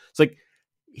year. It's like,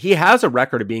 he has a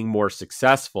record of being more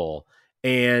successful,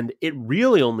 and it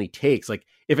really only takes, like,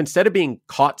 if instead of being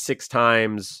caught 6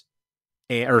 times,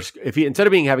 or if he, instead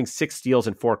of having 6 steals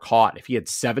and 4 caught, if he had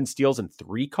 7 steals and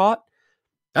 3 caught,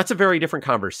 that's a very different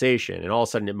conversation. And all of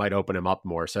a sudden it might open him up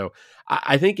more. So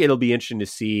I think it'll be interesting to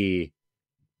see,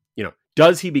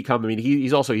 does he become, I mean,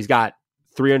 he's got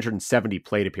 370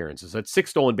 plate appearances. So 6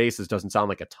 stolen bases doesn't sound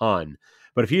like a ton,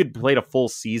 but if he had played a full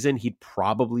season, he'd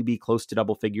probably be close to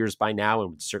double figures by now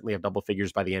and would certainly have double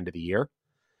figures by the end of the year.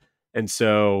 And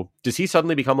so does he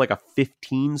suddenly become like a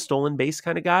 15 stolen base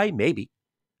kind of guy? Maybe,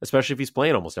 especially if he's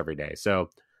playing almost every day. So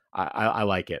I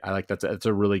like it. I like that's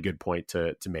a really good point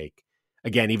to make.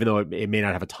 Again, even though it may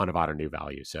not have a ton of Otnu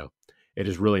value. So it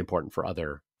is really important for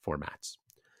other formats.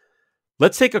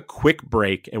 Let's take a quick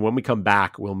break, and when we come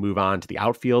back, we'll move on to the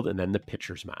outfield and then the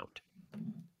pitcher's mound.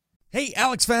 Hey,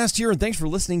 Alex Fast here, and thanks for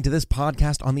listening to this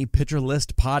podcast on the Pitcher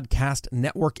List Podcast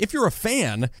Network. If you're a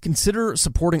fan, consider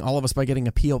supporting all of us by getting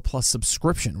a PL Plus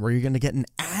subscription, where you're going to get an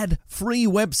ad-free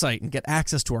website and get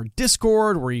access to our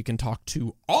Discord, where you can talk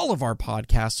to all of our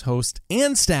podcast hosts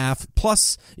and staff.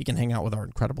 Plus, you can hang out with our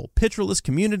incredible Pitcher List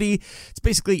community. It's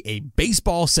basically a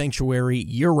baseball sanctuary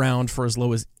year-round for as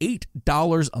low as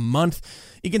 $8 a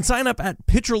month. You can sign up at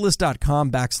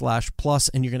pitcherlist.com/plus,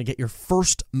 and you're going to get your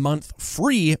first month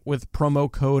free with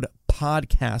promo code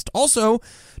podcast. Also,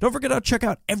 don't forget to check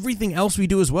out everything else we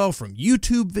do as well, from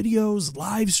YouTube videos,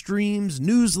 live streams,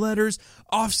 newsletters,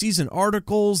 off-season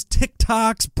articles,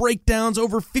 TikToks, breakdowns,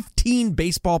 over 15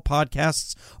 baseball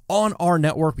podcasts on our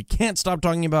network. We can't stop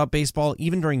talking about baseball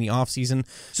even during the off-season.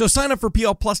 So sign up for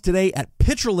PL Plus today at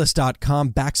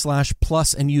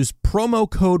pitcherlist.com/plus and use promo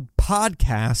code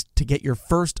podcast to get your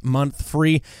first month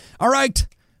free. All right.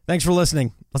 Thanks for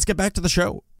listening. Let's get back to the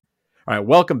show. All right,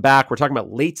 welcome back. We're talking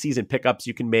about late season pickups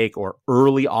you can make or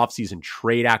early offseason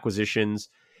trade acquisitions.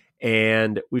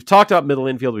 And we've talked about middle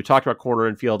infield. We've talked about corner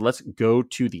infield. Let's go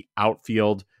to the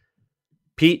outfield.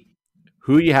 Pete,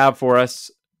 who you have for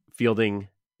us fielding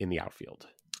in the outfield?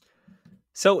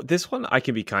 So this one I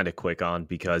can be kind of quick on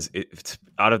because it's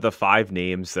out of the 5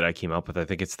 names that I came up with, I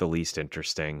think it's the least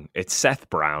interesting. It's Seth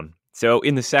Brown. So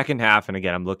in the second half, and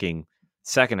again, I'm looking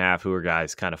second half, who are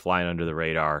guys kind of flying under the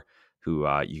radar who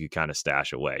you could kind of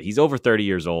stash away. He's over 30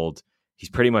 years old. He's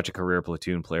pretty much a career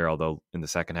platoon player, although in the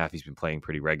second half, he's been playing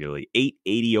pretty regularly.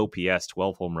 880 OPS,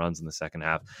 12 home runs in the second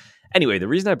half. Anyway, the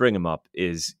reason I bring him up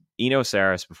is Eno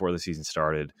Sarris, before the season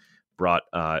started, wrote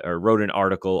an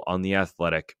article on The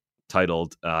Athletic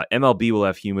titled MLB will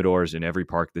have humidors in every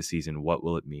park this season. What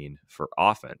will it mean for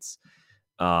offense?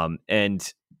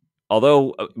 And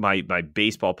although my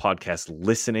baseball podcast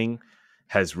listening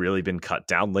has really been cut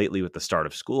down lately with the start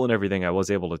of school and everything, I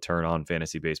was able to turn on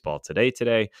fantasy baseball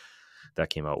today. That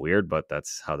came out weird, but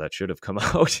that's how that should have come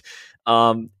out.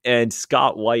 And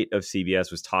Scott White of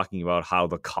CBS was talking about how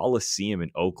the Coliseum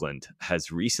in Oakland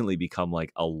has recently become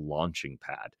like a launching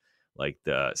pad. Like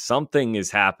something is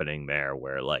happening there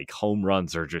where like home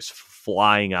runs are just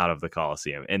flying out of the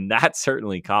Coliseum. And that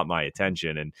certainly caught my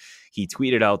attention. And he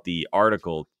tweeted out the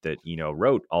article that,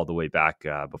 wrote all the way back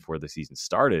before the season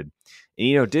started.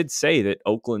 And, did say that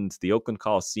the Oakland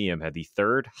Coliseum had the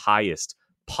 3rd highest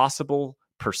possible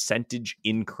percentage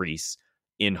increase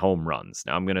in home runs.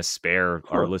 Now I'm going to spare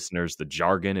our listeners the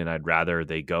jargon, and I'd rather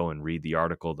they go and read the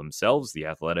article themselves. The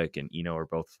Athletic and are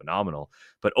both phenomenal,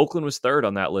 but Oakland was 3rd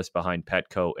on that list behind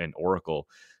Petco and Oracle.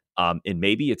 And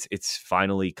maybe it's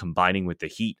finally combining with the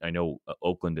heat. I know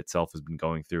Oakland itself has been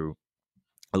going through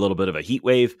a little bit of a heat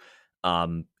wave.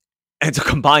 And to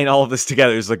combine all of this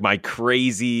together is like my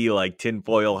crazy like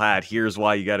tinfoil hat. Here's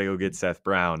why you got to go get Seth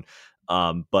Brown.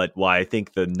 But why I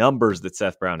think the numbers that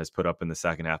Seth Brown has put up in the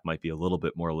second half might be a little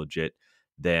bit more legit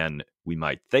than we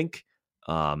might think.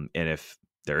 And if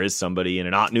there is somebody in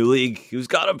an Ottoneu league who's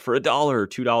got him for $1 or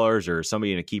 $2, or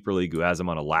somebody in a keeper league who has him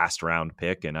on a last round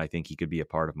pick, and I think he could be a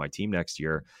part of my team next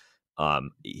year,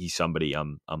 he's somebody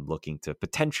I'm looking to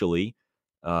potentially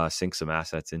sink some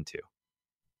assets into.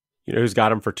 You know who's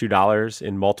got him for $2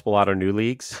 in multiple Ottoneu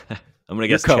leagues? I'm going to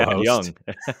guess Chad Young.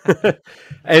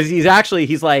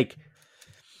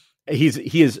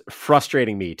 He is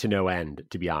frustrating me to no end,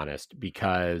 to be honest,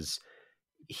 because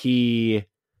so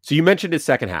you mentioned his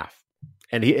second half,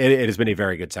 and it has been a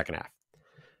very good second half.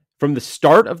 From the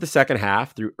start of the second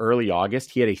half through early August,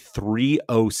 he had a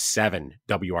 307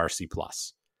 WRC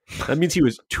plus. That means he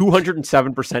was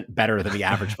 207% better than the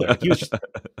average player.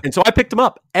 And so I picked him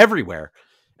up everywhere,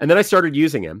 and then I started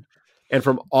using him. And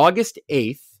from August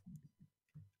 8th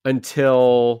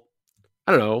until,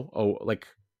 I don't know,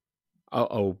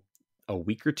 a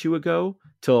week or two ago,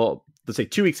 till let's say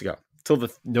 2 weeks ago, till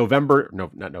September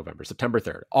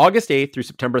 3rd, August 8th through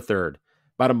September 3rd,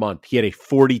 about a month, he had a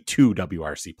 42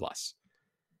 WRC plus.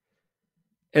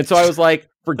 And so I was like,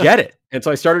 forget it. And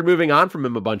so I started moving on from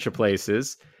him a bunch of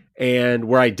places, and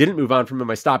where I didn't move on from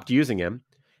him, I stopped using him.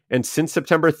 And since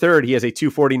September 3rd, he has a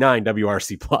 249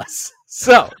 WRC plus.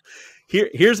 So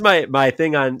here's my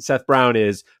thing on Seth Brown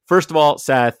is, first of all,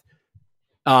 Seth,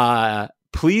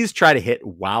 please try to hit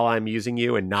while I'm using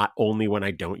you and not only when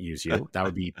I don't use you. That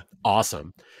would be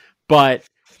awesome. But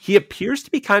he appears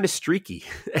to be kind of streaky.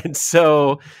 And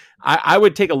so I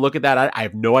would take a look at that. I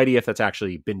have no idea if that's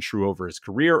actually been true over his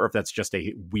career or if that's just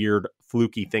a weird,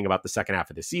 fluky thing about the second half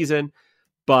of the season.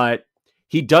 But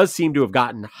he does seem to have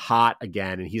gotten hot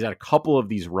again. And he's had a couple of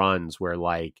these runs where,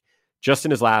 like, just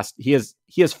in his last, he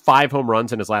has 5 home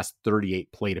runs in his last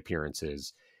 38 plate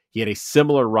appearances. He had a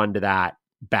similar run to that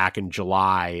back in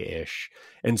July-ish.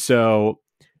 And so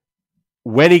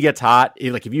when he gets hot,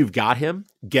 like, if you've got him,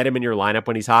 get him in your lineup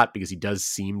when he's hot, because he does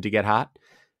seem to get hot.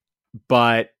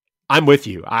 But I'm with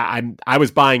you. I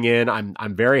was buying in.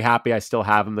 I'm very happy I still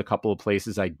have him. The couple of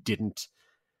places I didn't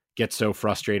get so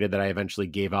frustrated that I eventually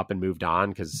gave up and moved on,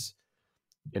 because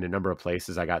in a number of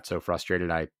places I got so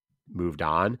frustrated I moved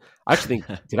on. I actually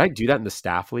think, did I do that in the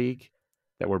staff league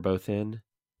that we're both in?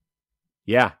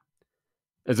 Yeah.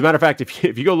 As a matter of fact,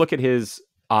 if you go look at his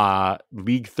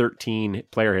League 13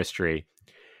 player history,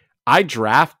 I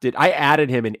added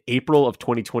him in April of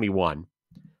 2021.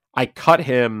 I cut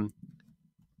him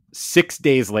 6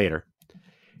 days later.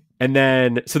 And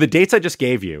then, so the dates I just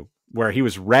gave you, where he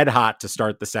was red hot to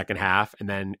start the second half and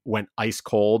then went ice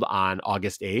cold on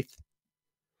August 8th.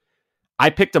 I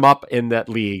picked him up in that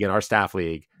league, in our staff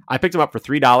league. I picked him up for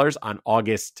 $3 on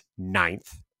August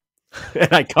 9th.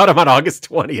 And I cut him on August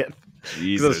 20th.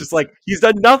 Jesus. It was just like, he's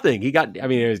done nothing.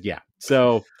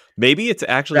 So maybe it's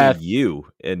actually Seth, you,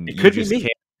 and you could just be me.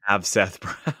 can't have Seth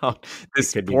Brown.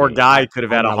 This could be poor me. guy could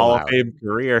have had a I'm not Hall allowed. of Fame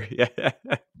career. Yeah.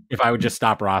 If I would just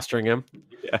stop rostering him.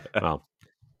 Yeah. Well,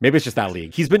 Maybe it's just that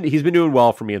league. He's been doing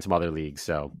well for me in some other leagues.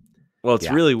 So, well, it's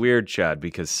really weird, Chad,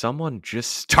 because someone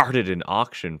just started an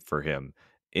auction for him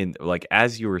in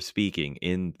as you were speaking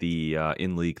in the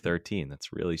in League 13.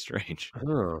 That's really strange.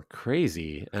 Oh,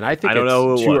 crazy! And I think I don't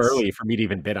know it's too early for me to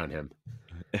even bid on him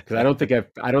because I don't think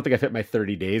I've hit my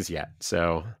 30 days yet.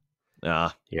 So,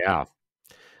 yeah.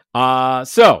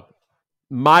 So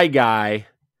my guy,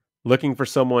 looking for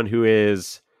someone who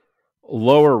is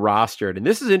lower rostered, and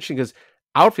this is interesting because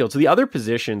outfield. So the other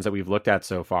positions that we've looked at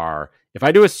so far, if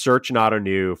I do a search in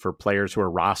AutoNew for players who are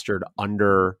rostered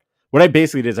under, what I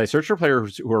basically did is I search for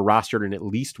players who are rostered in at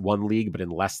least one league, but in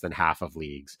less than half of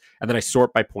leagues. And then I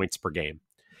sort by points per game.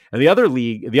 And the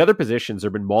other positions, there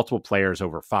have been multiple players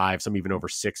over 5, some even over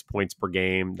 6 points per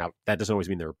game. Now, that doesn't always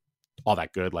mean they're all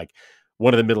that good. Like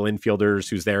one of the middle infielders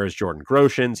who's there is Jordan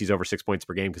Groshans. He's over 6 points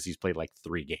per game because he's played like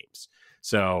 3 games.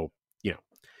 So,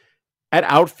 at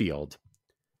outfield,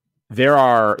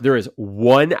 there is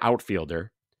one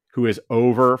outfielder who is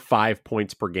over 5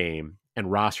 points per game and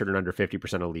rostered in under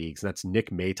 50% of leagues. And that's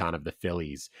Nick Maton of the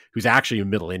Phillies, who's actually a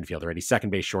middle infielder, and he's second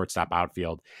base, shortstop,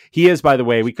 outfield. He is, by the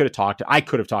way, I could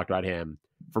have talked about him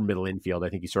for middle infield. I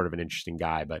think he's sort of an interesting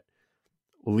guy, but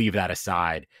we'll leave that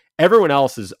aside. Everyone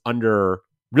else is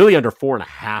really under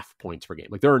 4.5 points per game.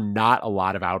 Like there are not a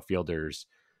lot of outfielders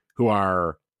who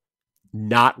are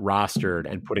not rostered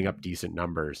and putting up decent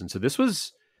numbers. And so this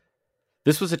was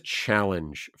a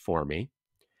challenge for me.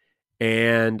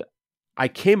 And I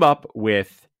came up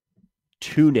with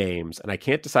 2 names, and I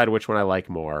can't decide which one I like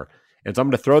more. And so I'm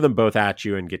going to throw them both at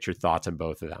you and get your thoughts on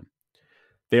both of them.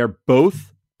 They are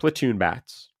both platoon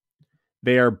bats.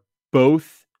 They are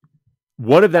both,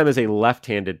 one of them is a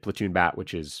left-handed platoon bat,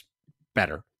 which is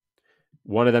better.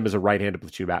 One of them is a right-handed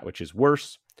platoon bat, which is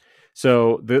worse.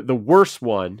 So the worst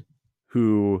one,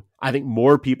 who I think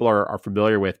more people are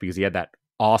familiar with because he had that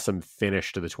awesome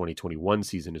finish to the 2021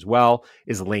 season as well,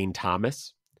 is Lane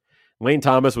Thomas. Lane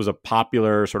Thomas was a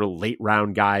popular sort of late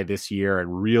round guy this year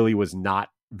and really was not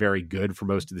very good for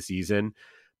most of the season,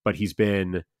 but he's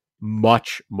been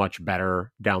much, much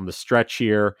better down the stretch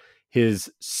here.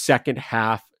 His second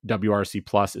half WRC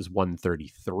plus is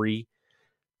 133.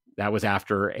 That was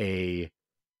after an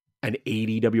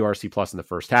 80 WRC plus in the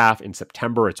first half. In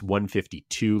September, it's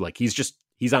 152. Like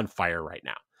he's on fire right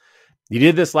now. He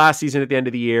did this last season at the end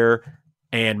of the year.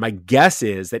 And my guess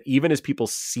is that even as people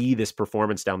see this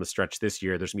performance down the stretch this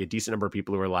year, there's going to be a decent number of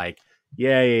people who are like,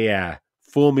 yeah.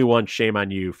 Fool me once, shame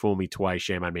on you. Fool me twice,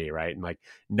 shame on me. Right. And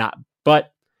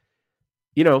but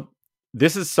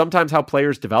this is sometimes how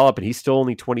players develop, and he's still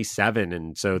only 27.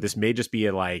 And so this may just be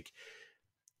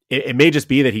it may just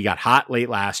be that he got hot late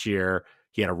last year.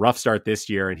 He had a rough start this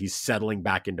year and he's settling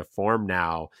back into form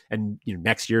now. And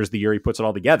next year is the year he puts it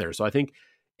all together. So I think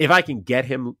if I can get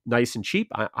him nice and cheap,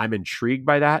 I'm intrigued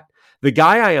by that. The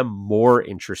guy I am more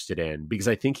interested in, because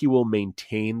I think he will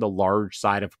maintain the large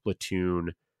side of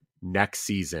platoon next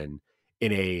season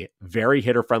in a very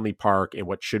hitter-friendly park in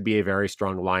what should be a very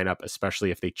strong lineup,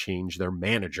 especially if they change their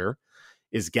manager,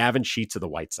 is Gavin Sheets of the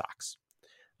White Sox.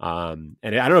 And I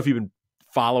don't know if you've been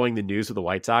following the news of the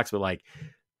White Sox, but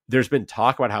there's been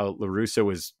talk about how La Russa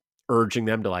was urging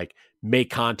them to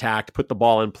make contact, put the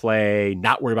ball in play,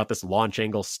 not worry about this launch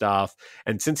angle stuff.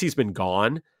 And since he's been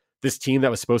gone, this team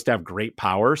that was supposed to have great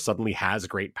power suddenly has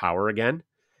great power again.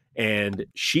 And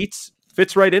Sheets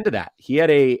fits right into that. He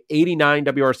had a 89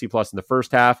 WRC plus in the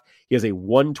first half. He has a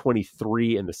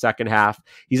 123 in the second half.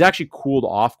 He's actually cooled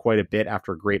off quite a bit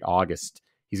after a great August.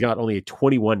 He's got only a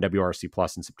 21 WRC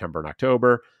plus in September and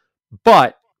October,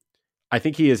 but I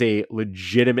think he is a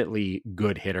legitimately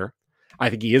good hitter. I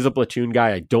think he is a platoon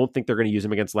guy. I don't think they're going to use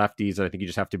him against lefties, and I think you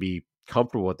just have to be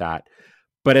comfortable with that.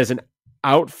 But as an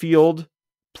outfielder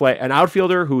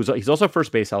he's also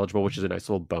first base eligible, which is a nice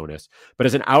little bonus. But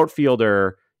as an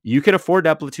outfielder, you can afford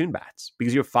that platoon bats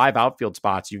because you have 5 outfield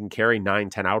spots. You can carry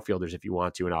 9-10 outfielders if you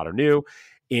want to in AutoNew.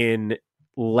 In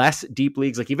less deep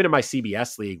leagues, like even in my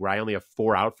CBS league where I only have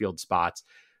 4 outfield spots,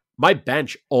 my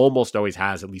bench almost always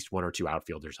has at least 1 or 2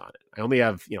 outfielders on it. I only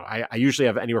have, I usually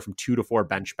have anywhere from 2 to 4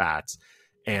 bench bats,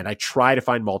 and I try to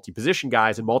find multi-position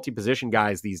guys, and multi-position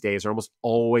guys these days are almost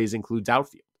always includes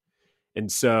outfield.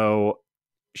 And so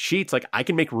Sheets, I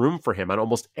can make room for him on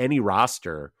almost any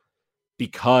roster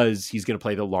because he's going to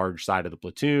play the large side of the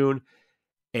platoon.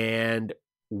 And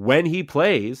when he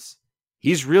plays,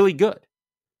 he's really good.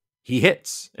 He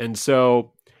hits. And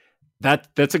so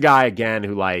that's a guy, again,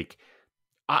 who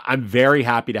I'm very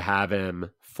happy to have him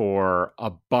for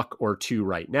 $1 or $2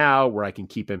 right now, where I can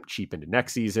keep him cheap into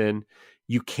next season.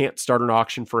 You can't start an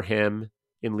auction for him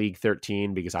in League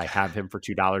 13 because I have him for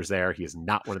 $2 there. He is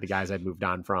not one of the guys I've moved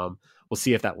on from. We'll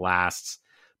see if that lasts.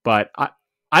 But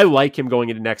I like him going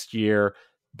into next year.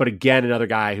 But again, another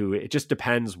guy who it just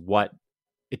depends what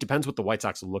the White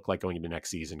Sox look like going into next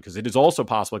season, because it is also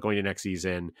possible going into next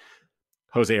season,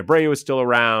 Jose Abreu is still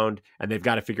around, and they've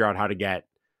got to figure out how to get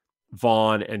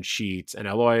Vaughn and Sheets and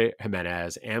Eloy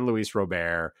Jimenez and Luis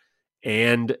Robert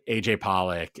and AJ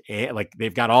Pollock, and like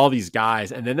they've got all these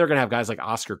guys, and then they're going to have guys like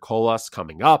Oscar Colas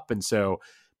coming up, and so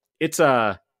it's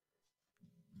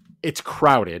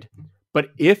crowded. But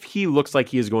if he looks like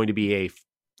he is going to be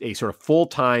a sort of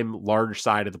full-time large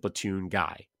side of the platoon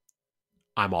guy,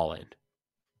 I'm all in.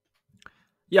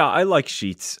 Yeah, I like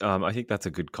Sheets. I think that's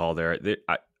a good call there.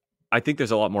 I think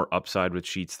there's a lot more upside with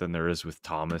Sheets than there is with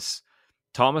Thomas.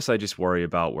 Thomas, I just worry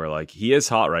about where like he is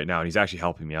hot right now, and he's actually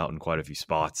helping me out in quite a few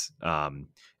spots.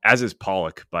 As is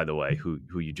Pollock, by the way, who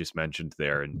you just mentioned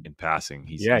there in passing.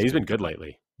 He's been good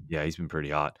lately. Yeah, he's been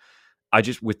pretty hot.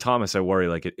 With Thomas, I worry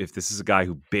like if this is a guy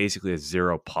who basically has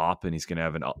zero pop and he's going to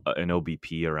have an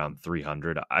OBP around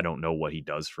 300, I don't know what he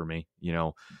does for me. You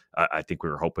know, I think we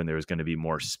were hoping there was going to be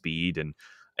more speed, and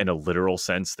in a literal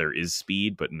sense, there is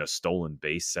speed, but in a stolen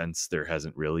base sense, there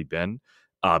hasn't really been.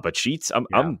 But Sheets,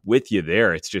 I'm with you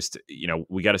there. It's just, you know,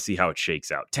 we got to see how it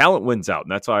shakes out. Talent wins out,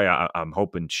 and that's why I'm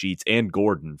hoping Sheets and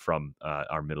Gordon from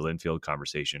our middle infield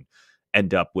conversation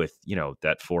end up with, you know,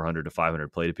 that 400 to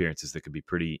 500 plate appearances that could be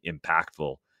pretty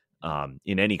impactful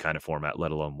in any kind of format,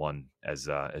 let alone one as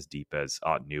deep as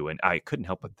Ottoneu. And I couldn't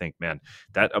help but think, man,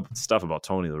 that stuff about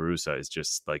Tony La Russa is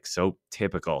just like so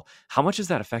typical. How much has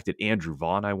that affected Andrew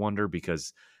Vaughn, I wonder?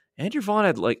 Because Andrew Vaughn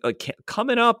had like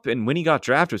coming up, and when he got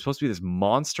drafted, was supposed to be this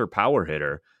monster power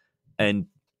hitter, and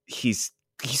he's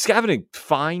having a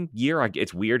fine year.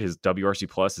 It's weird. His WRC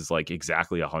plus is like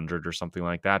exactly 100 or something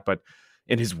like that, but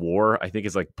in his WAR, I think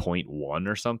it's like 0.1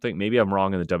 or something. Maybe I'm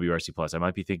wrong in the WRC plus. I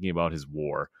might be thinking about his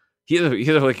WAR. He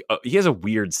has a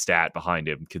weird stat behind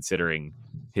him considering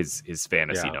his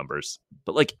fantasy numbers.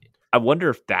 But like, I wonder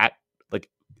if that like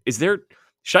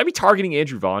should I be targeting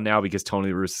Andrew Vaughn now because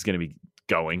Tony La Russa is going to be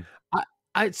going?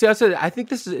 I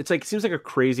think it seems like a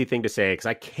crazy thing to say, because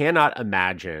I cannot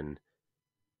imagine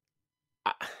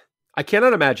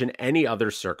any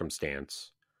other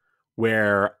circumstance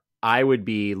where I would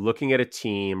be looking at a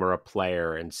team or a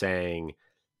player and saying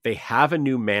they have a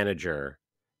new manager,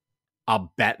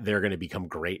 I'll bet they're going to become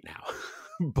great now.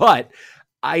 But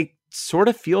I sort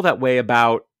of feel that way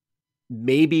about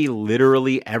maybe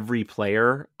literally every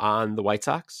player on the White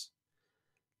Sox.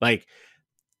 Like,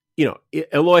 you know,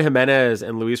 Eloy Jimenez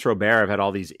and Luis Robert have had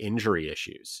all these injury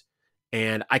issues.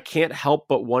 And I can't help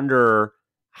but wonder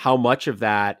how much of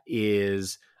that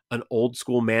is an old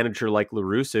school manager like La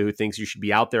Russa, who thinks you should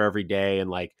be out there every day. And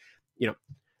like, you know,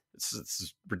 this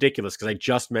is ridiculous, because I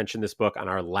just mentioned this book on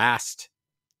our last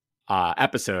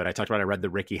episode. I talked about, I read the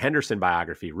Ricky Henderson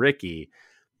biography.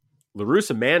 La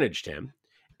Russa managed him.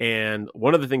 And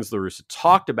one of the things La Russa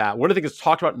talked about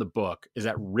in the book is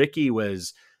that Ricky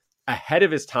was ahead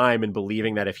of his time in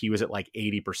believing that if he was at like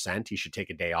 80%, he should take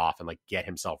a day off and like get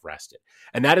himself rested.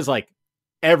 And that is like,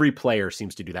 every player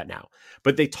seems to do that now.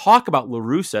 But they talk about La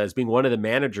Russa as being one of the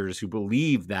managers who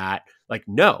believe that, like,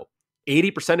 no,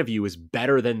 80% of you is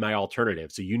better than my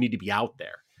alternative, so you need to be out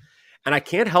there. And I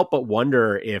can't help but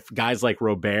wonder if guys like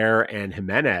Robert and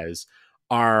Jimenez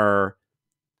are,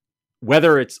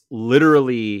 whether it's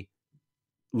literally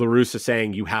La Russa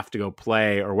saying you have to go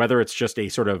play, or whether it's just a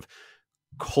sort of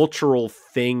cultural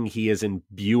thing he is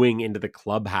imbuing into the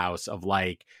clubhouse of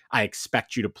like, I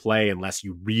expect you to play unless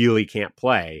you really can't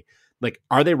play. Like,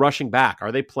 are they rushing back?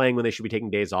 Are they playing when they should be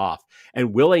taking days off?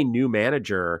 And will a new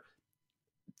manager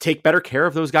take better care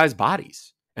of those guys'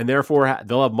 bodies? And therefore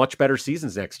they'll have much better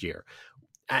seasons next year.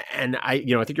 And I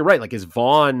think you're right. Like, is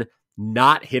Vaughn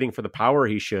not hitting for the power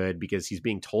he should because he's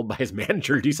being told by his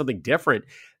manager to do something different?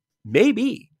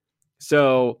 Maybe.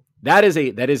 So that is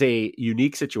a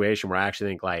unique situation where I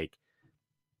actually think, like,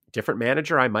 different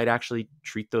manager, I might actually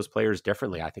treat those players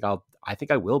differently. I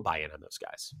think I will buy in on those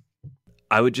guys.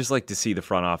 I would just like to see the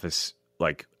front office,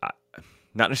 like,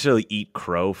 not necessarily eat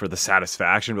crow for the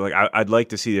satisfaction, but like I'd like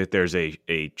to see that there's a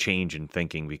change in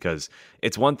thinking, because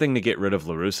it's one thing to get rid of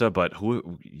La Russa, but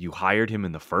who you hired him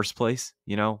in the first place,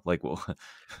 you know, like, well,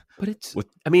 but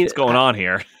what's going on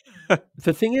here?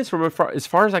 The thing is, as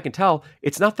far as I can tell,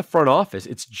 it's not the front office;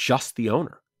 it's just the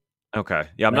owner. Okay,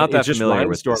 yeah, I'm not that familiar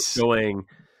with this.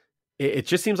 It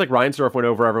just seems like Reinsdorf went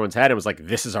over everyone's head and was like,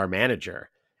 "This is our manager,"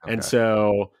 okay. And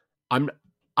so I'm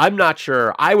not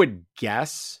sure. I would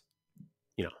guess.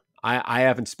 I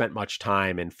haven't spent much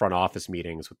time in front office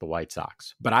meetings with the White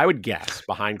Sox, but I would guess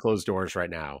behind closed doors right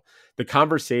now, the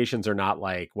conversations are not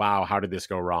like, wow, how did this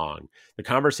go wrong? The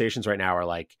conversations right now are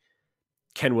like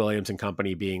Ken Williams and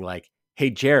company being like, hey,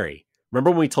 Jerry,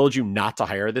 remember when we told you not to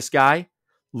hire this guy?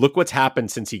 Look what's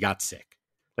happened since he got sick.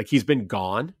 Like, he's been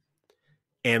gone,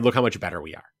 and look how much better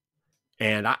we are.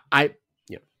 And I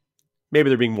maybe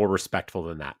they're being more respectful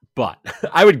than that, but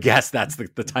I would guess that's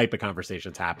the type of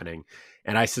conversations happening.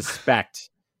 And I suspect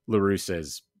La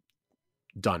Russa's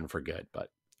done for good, but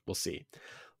we'll see.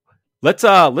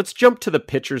 Let's jump to the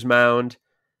pitcher's mound,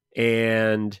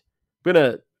 and I'm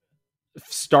going to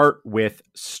start with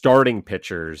starting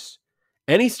pitchers.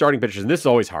 Any starting pitchers, and this is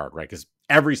always hard, right? Because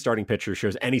every starting pitcher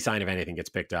shows any sign of anything gets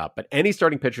picked up, but any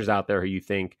starting pitchers out there who you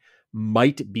think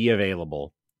might be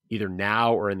available either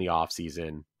now or in the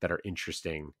offseason that are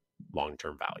interesting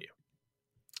long-term value?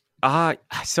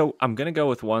 So I'm going to go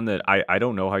with one that I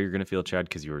don't know how you're going to feel, Chad,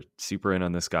 because you were super in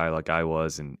on this guy like I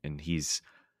was, and he's,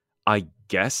 I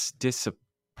guess,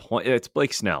 disappointed. It's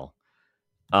Blake Snell.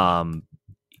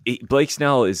 Blake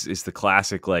Snell is the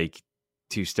classic, like,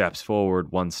 2 steps forward,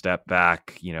 1 step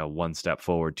back, 1 step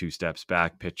forward, 2 steps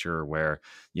back pitcher where,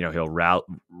 he'll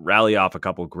rally off a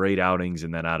couple great outings,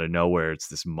 and then out of nowhere, it's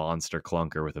this monster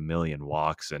clunker with 1 million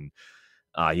walks. And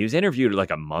he was interviewed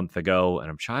like a month ago, and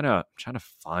I'm trying to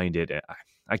find it.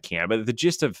 I can't, but the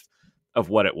gist of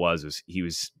what it was he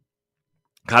was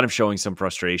kind of showing some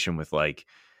frustration with, like,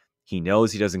 he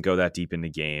knows he doesn't go that deep into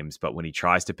games, but when he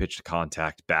tries to pitch to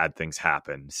contact, bad things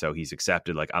happen. So he's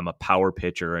accepted, like, I'm a power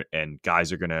pitcher and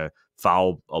guys are going to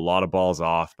foul a lot of balls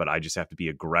off, but I just have to be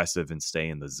aggressive and stay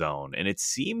in the zone. And it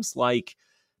seems like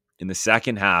in the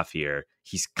second half here,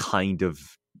 he's kind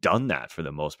of done that for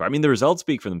the most part. I mean, the results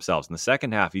speak for themselves. In the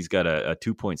second half, he's got a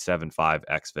 2.75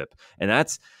 xFIP, and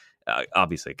that's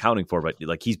obviously accounting for, but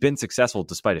like, he's been successful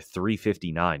despite a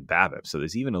 359 BABIP. So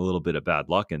there's even a little bit of bad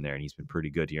luck in there, and he's been pretty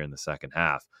good here in the second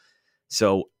half.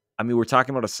 So, I mean, we're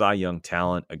talking about a Cy Young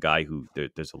talent, a guy who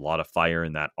there's a lot of fire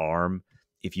in that arm.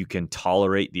 If you can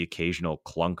tolerate the occasional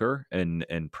clunker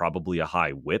and probably a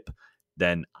high whip,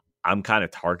 then I'm kind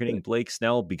of targeting Blake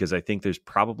Snell, because I think there's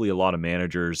probably a lot of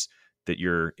managers that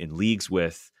you're in leagues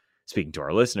with, speaking to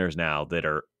our listeners now, that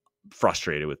are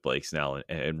frustrated with Blake Snell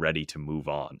and ready to move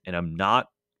on. And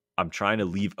I'm trying to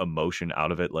leave emotion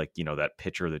out of it. Like, that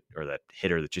pitcher or that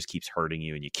hitter that just keeps hurting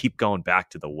you and you keep going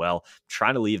back to the well. I'm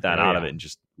trying to leave that out of it and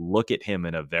just look at him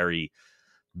in a very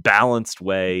balanced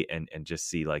way and just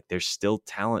see, like, there's still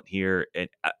talent here. And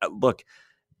look,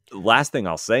 last thing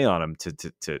I'll say on him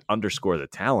to underscore the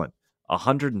talent,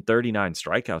 139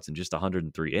 strikeouts in just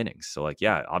 103 innings. So, like,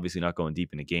 yeah, obviously not going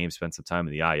deep into games, spent some time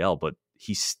in the IL, but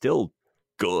he's still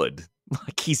good.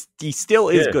 Like, he still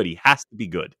is good. He has to be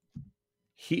good.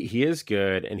 He is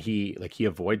good, and he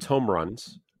avoids home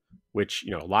runs, which,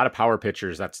 a lot of power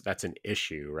pitchers, that's an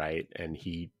issue, right? And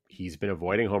he's been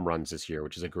avoiding home runs this year,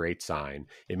 which is a great sign.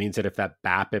 It means that if that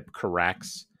BABIP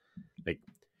corrects, like,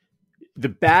 the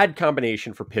bad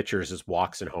combination for pitchers is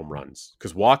walks and home runs,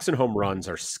 because walks and home runs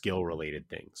are skill related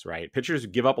things, right? Pitchers who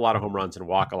give up a lot of home runs and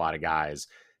walk a lot of guys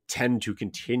tend to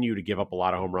continue to give up a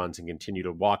lot of home runs and continue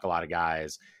to walk a lot of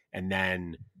guys. And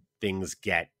then things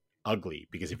get ugly,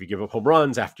 because if you give up home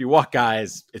runs after you walk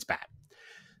guys, it's bad.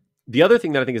 The other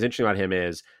thing that I think is interesting about him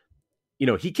is,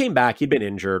 he came back, he'd been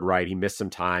injured, right? He missed some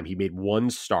time. He made 1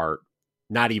 start,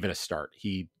 not even a start.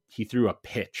 He threw a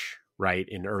pitch, right,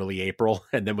 in early April,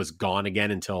 and then was gone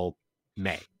again until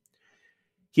May.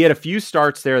 He had a few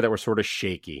starts there that were sort of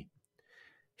shaky.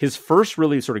 His first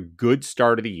really sort of good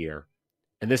start of the year,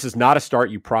 and this is not a start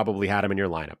you probably had him in your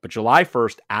lineup, but July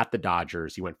 1st at the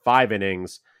Dodgers, he went 5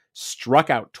 innings,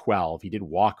 struck out 12. He did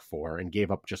walk 4 and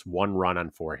gave up just 1 run on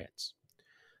 4 hits.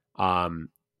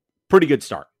 Pretty good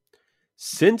start.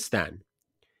 Since then,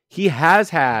 he has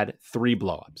had 3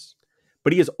 blowups,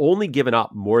 but he has only given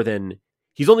up more than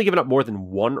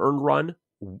 1 earned run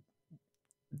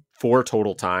 4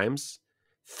 total times.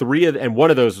 And one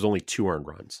of those was only 2 earned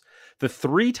runs. The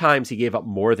 3 times he gave up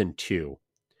more than 2,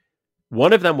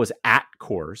 one of them was at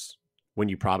Coors, when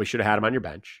you probably should have had him on your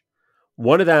bench.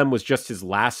 One of them was just his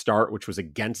last start, which was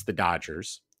against the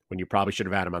Dodgers, when you probably should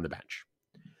have had him on the bench.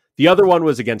 The other one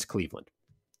was against Cleveland.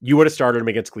 You would have started him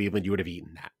against Cleveland. You would have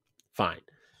eaten that. Fine.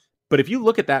 But if you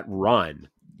look at that run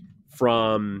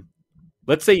from,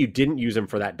 let's say you didn't use him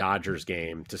for that Dodgers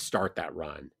game to start that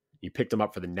run, you picked him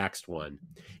up for the next one.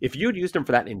 If you had used him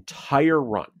for that entire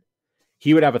run,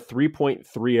 he would have a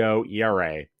 3.30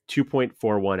 ERA,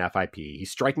 2.41 FIP.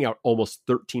 He's striking out almost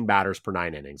 13 batters per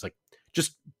 9 innings. Like,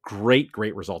 just great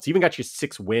results. He even got you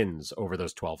 6 wins over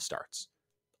those 12 starts.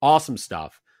 Awesome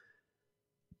stuff.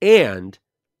 And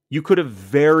you could have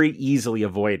very easily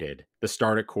avoided the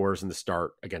start at Coors and the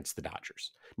start against the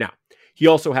Dodgers. Now, he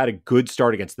also had a good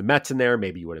start against the Mets in there.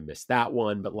 Maybe you would have missed that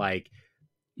one, but, like,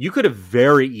 you could have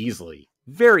very easily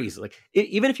very easily. Like,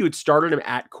 even if you had started him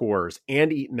at Coors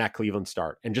and eaten that Cleveland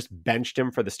start and just benched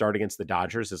him for the start against the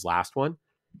Dodgers, his last one,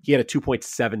 he had a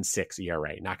 2.76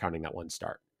 ERA, not counting that one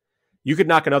start. You could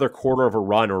knock another quarter of a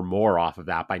run or more off of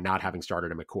that by not having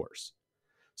started him at Coors.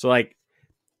 So like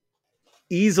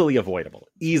easily avoidable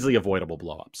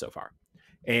blow up so far.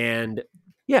 And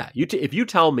yeah, if you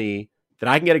tell me that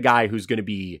I can get a guy who's going to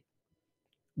be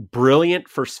brilliant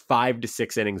for 5 to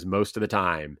 6 innings most of the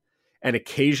time and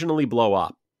occasionally blow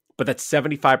up, but that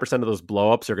 75% of those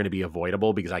blow ups are going to be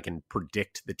avoidable because I can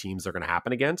predict the teams they're going to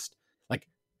happen against, like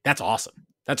that's awesome.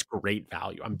 That's great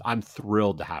value. I'm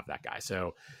thrilled to have that guy.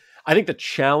 So I think the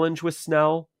challenge with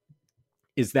Snell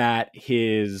is that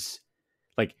his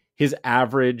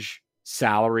average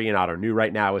salary in Auto New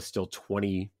right now is still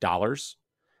 $20.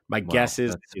 My guess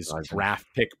is his draft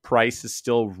pick price is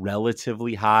still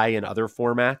relatively high in other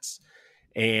formats,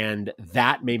 and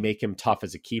that may make him tough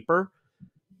as a keeper.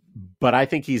 But I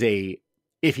think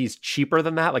if he's cheaper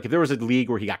than that, like if there was a league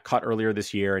where he got cut earlier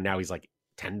this year and now he's like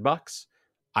 $10,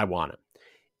 I want him.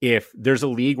 If there's a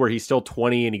league where he's still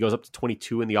 20 and he goes up to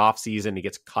 22 in the offseason, he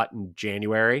gets cut in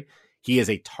January, he is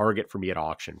a target for me at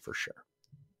auction for sure.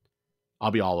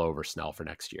 I'll be all over Snell for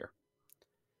next year.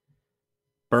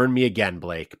 Burn me again,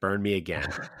 Blake. Burn me again.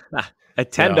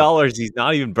 At $10, he's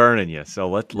not even burning you. So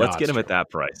let's get him at that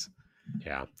price.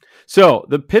 Yeah. So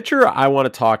the pitcher I want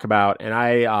to talk about, and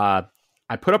I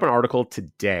put up an article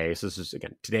today. So this is,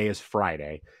 again, today is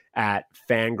Friday, at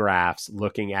Fangraphs,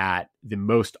 looking at the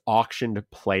most auctioned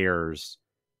players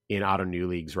in Auto New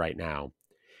leagues right now.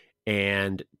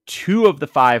 And 2 of the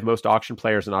 5 most auctioned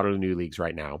players in Auto New leagues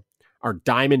right now are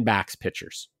Diamondbacks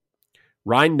pitchers,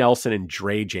 Ryan Nelson and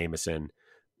Dre Jameson.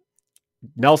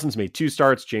 Nelson's made 2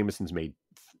 starts. Jameson's made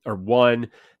 1.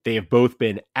 They have both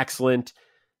been excellent.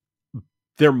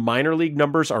 Their minor league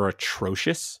numbers are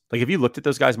atrocious. Like, have you looked at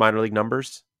those guys' minor league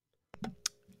numbers?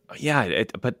 Yeah,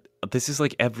 but this is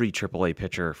like every AAA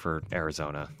pitcher for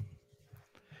Arizona.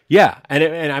 Yeah,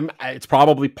 and it's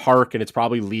probably park and it's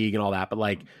probably league and all that. But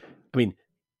like, I mean,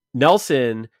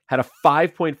 Nelson had a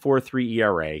 5.43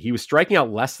 ERA. He was striking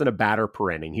out less than a batter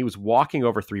per inning. He was walking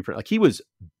over 3 per, like he was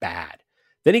bad.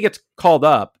 Then he gets called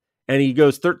up and he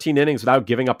goes 13 innings without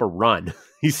giving up a run.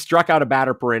 He struck out a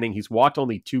batter per inning. He's walked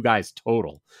only 2 guys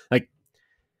total. Like,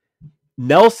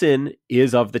 Nelson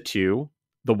is, of the 2,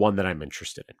 the one that I'm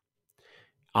interested in.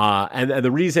 And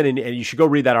the reason, and you should go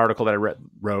read that article that I wrote,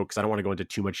 because I don't want to go into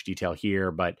too much detail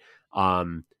here, but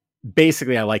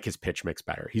basically I like his pitch mix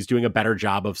better. He's doing a better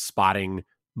job of spotting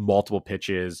multiple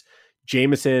pitches.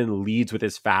 Jameson leads with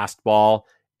his fastball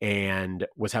and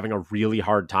was having a really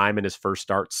hard time in his first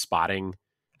start spotting,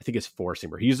 I think, his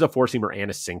 4-seamer. He used a 4-seamer and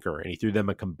a sinker, and he threw them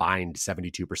a combined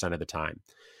 72% of the time.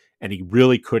 And he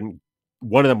really couldn't,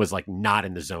 one of them was like not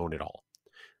in the zone at all.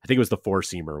 I think it was the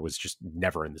 4-seamer was just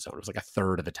never in the zone. It was like a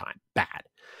third of the time. Bad.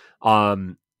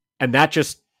 And that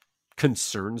just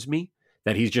concerns me,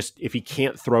 that he's just, if he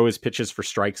can't throw his pitches for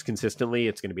strikes consistently,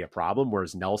 it's going to be a problem.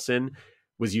 Whereas Nelson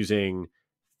was using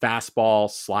fastball,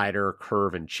 slider,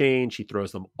 curve, and change. He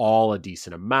throws them all a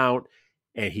decent amount,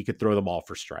 and he could throw them all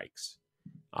for strikes.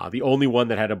 The only one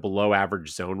that had a below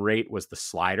average zone rate was the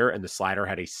slider, and the slider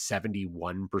had a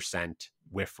 71%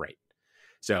 whiff rate.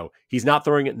 So he's not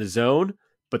throwing it in the zone,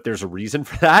 but there's a reason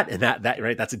for that. And that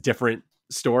right, that's a different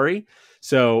story.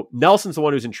 So Nelson's the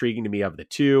one who's intriguing to me of the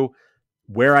 2.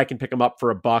 Where I can pick him up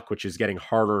for $1, which is getting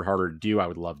harder and harder to do, I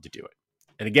would love to do it.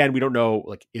 And again, we don't know,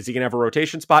 like, is he going to have a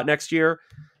rotation spot next year?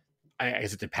 I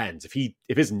guess it depends.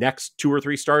 If his next 2 or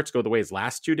 3 starts go the way his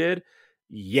last 2 did,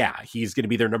 yeah, he's going to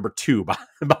be their number 2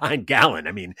 behind Gallen.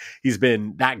 I mean, he's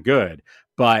been that good,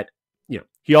 but you know,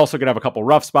 he also could have a couple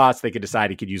rough spots. They could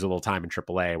decide he could use a little time in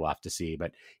AAA. We'll have to see,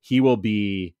 but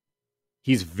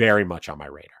he's very much on my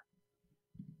radar.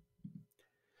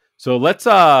 So let's,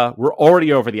 we're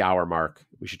already over the hour mark.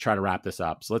 We should try to wrap this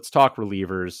up. So let's talk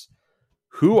relievers.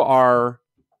 Who's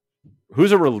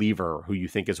a reliever who you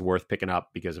think is worth picking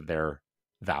up because of their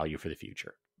value for the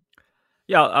future?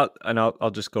 Yeah,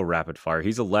 I'll just go rapid fire.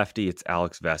 He's a lefty. It's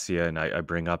Alex Vesia, and I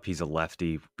bring up he's a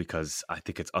lefty because I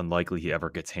think it's unlikely he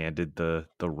ever gets handed the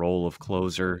role of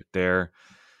closer there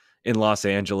in Los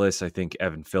Angeles. I think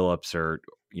Evan Phillips, or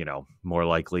more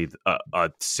likely a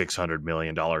 $600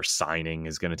 million signing,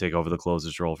 is going to take over the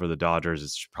closer's role for the Dodgers.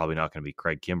 It's probably not going to be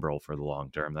Craig Kimbrell for the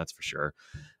long term, that's for sure.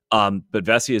 But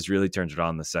Vesia has really turned it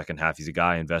on in the second half. He's a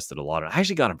guy I invested a lot in. I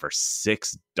actually got him for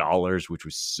 $6, which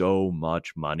was so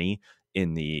much money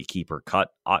in the keeper cut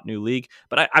Otnu league,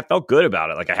 but I felt good about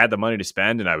it. Like, I had the money to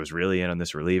spend and I was really in on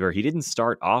this reliever. He didn't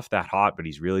start off that hot, but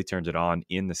he's really turned it on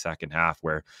in the second half,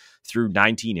 where through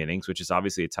 19 innings, which is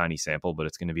obviously a tiny sample, but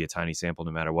it's going to be a tiny sample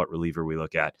no matter what reliever we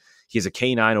look at. He has a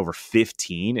K9 over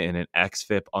 15 and an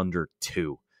XFIP under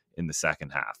 2 in the second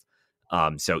half.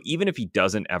 So even if he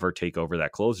doesn't ever take over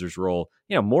that closer's role,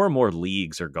 more and more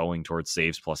leagues are going towards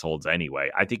saves plus holds anyway.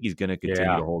 I think he's going to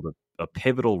continue to hold a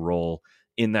pivotal role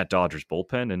in that Dodgers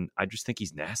bullpen, and I just think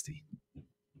he's nasty.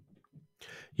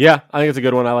 Yeah, I think it's a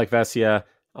good one. I like Vesia.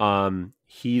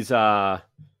 He's trying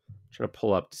to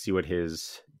pull up to see what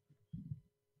his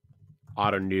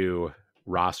Ottoneu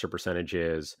roster percentage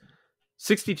is.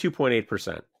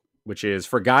 62.8%, which is,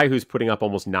 for a guy who's putting up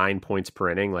almost 9 points per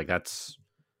inning, like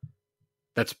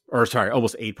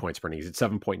almost 8 points per inning. He's at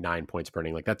 7.9 points per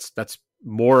inning. Like that's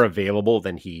more available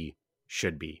than he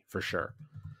should be, for sure.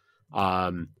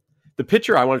 The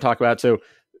pitcher I want to talk about, so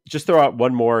just throw out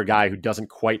one more guy who doesn't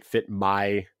quite fit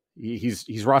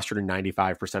he's rostered in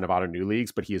 95% of Ottoneu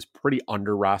leagues, but he is pretty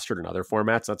under rostered in other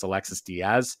formats. That's Alexis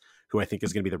Diaz, who I think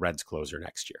is going to be the Reds closer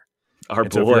next year. So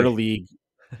if you're in a league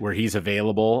where he's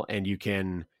available and you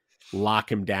can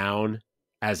lock him down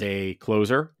as a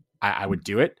closer, I would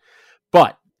do it.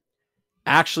 But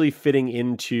actually fitting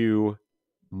into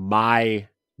my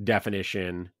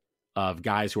definition of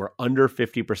guys who are under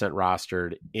 50%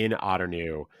 rostered in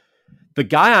Ottoneu, the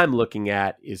guy I'm looking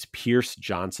at is Pierce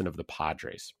Johnson of the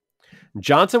Padres.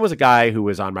 Johnson was a guy who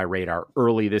was on my radar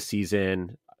early this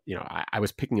season. I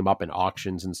was picking him up in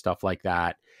auctions and stuff like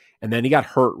that. And then he got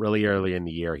hurt really early in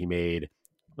the year. He made,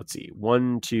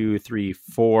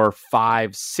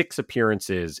 6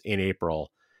 appearances in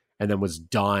April, and then was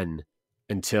done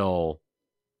until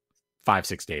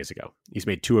 5-6 days ago. He's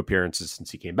made 2 appearances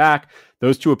since he came back.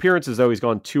 Those 2 appearances, though, he's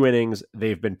gone 2 innings.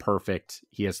 They've been perfect.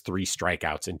 He has 3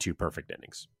 strikeouts in 2 perfect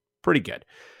innings. Pretty good.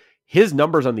 His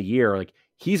numbers on the year, like,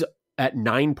 he's at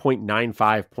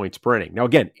 9.95 points per inning. Now,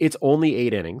 again, it's only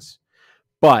 8 innings,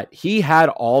 but he had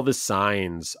all the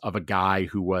signs of a guy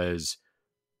who was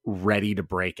ready to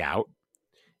break out.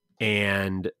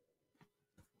 And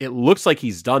it looks like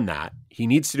he's done that. He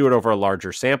needs to do it over a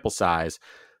larger sample size.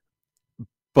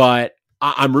 But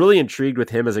I'm really intrigued with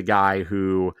him as a guy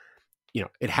who,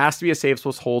 it has to be a saves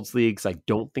plus holds league, because I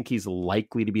don't think he's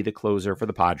likely to be the closer for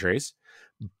the Padres.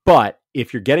 But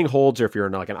if you're getting holds, or if you're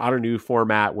in like an Ottoneu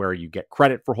format where you get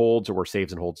credit for holds, or where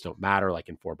saves and holds don't matter, like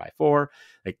in 4x4,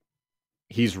 like,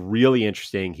 he's really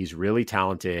interesting. He's really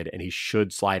talented, and he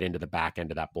should slide into the back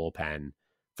end of that bullpen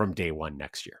from day one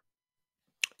next year.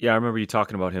 Yeah, I remember you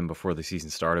talking about him before the season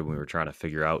started when we were trying to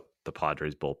figure out the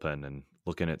Padres bullpen, and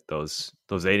looking at those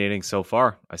 8 innings so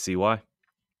far, I see why.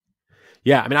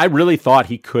 Yeah, I mean, I really thought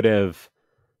he could have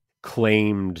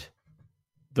claimed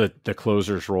the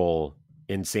closer's role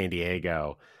in San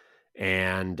Diego.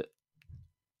 And,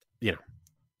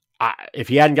 if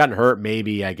he hadn't gotten hurt,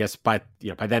 maybe, I guess by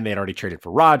then they had already traded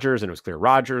for Rogers, and it was clear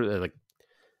Rogers, like,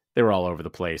 they were all over the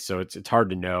place. So it's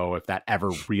hard to know if that ever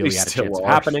really had a chance of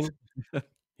happening.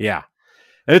 Yeah.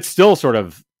 And it's still sort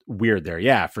of weird there.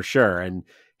 Yeah, for sure. And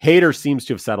Hader seems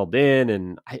to have settled in,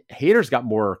 and Hader's got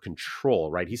more control,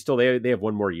 right? They have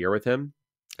 1 more year with him.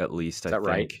 At least, Is that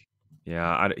right?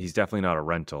 Yeah, he's definitely not a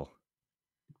rental.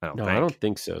 I don't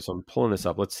think so. So I'm pulling this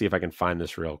up. Let's see if I can find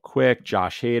this real quick.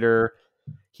 Josh Hader,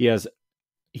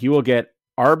 he will get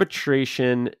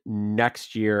arbitration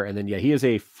next year, and then he is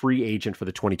a free agent for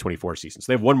the 2024 season.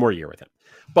 So they have 1 more year with him.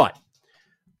 But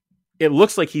it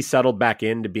looks like he settled back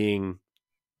into being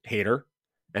Hader.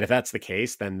 And if that's the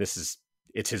case, then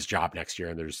it's his job next year,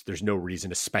 and there's no reason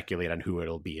to speculate on who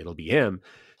it'll be. It'll be him.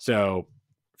 So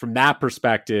from that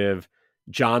perspective,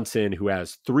 Johnson, who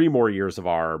has 3 more years of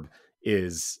ARB,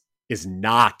 is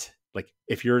not, like,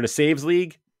 if you're in a saves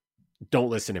league,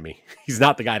 don't listen to me. He's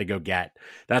not the guy to go get.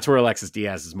 That's where Alexis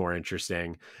Diaz is more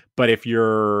interesting. But if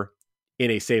you're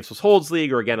in a saves plus holds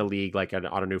league, or again, a league like an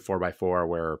Ottoneu 4x4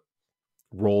 where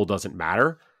role doesn't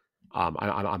matter,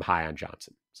 I'm high on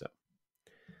Johnson.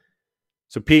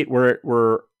 So Pete, we're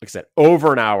like I said,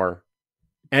 over an hour.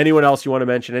 Anyone else you want to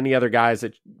mention? Any other guys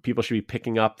that people should be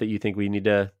picking up that you think we need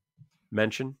to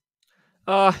mention?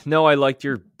 No, I liked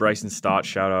your Bryson Stott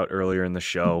shout out earlier in the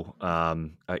show.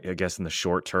 I guess in the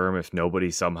short term, if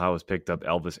nobody somehow has picked up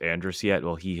Elvis Andrus yet,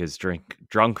 well, he has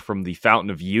drunk from the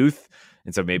fountain of youth,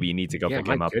 and so maybe you need to go pick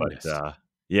him up. Goodness. But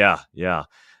yeah.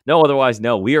 No, otherwise,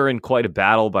 no. We are in quite a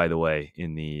battle, by the way,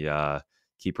 in the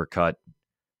Keeper Cut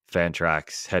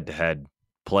Fantrax head-to-head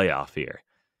playoff here.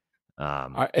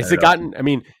 Has it gotten? I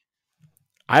mean,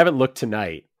 I haven't looked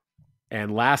tonight.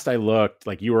 And last I looked,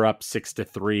 like, you were up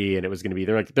 6-3, and it was going to be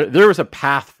there. Like there was a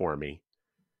path for me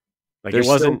Like it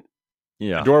wasn't,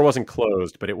 the door wasn't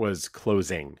closed, but it was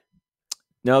closing.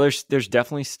 No, there's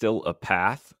definitely still a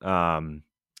path.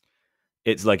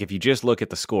 It's like if you just look at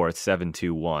the score, it's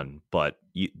 7-2-1, but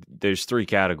there's 3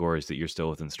 categories that you're still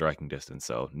within striking distance,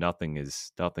 so nothing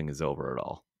is over at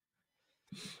all.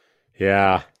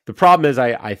 Yeah. The problem is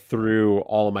I threw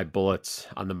all of my bullets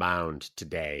on the mound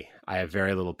today. I have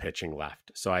very little pitching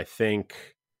left. So I think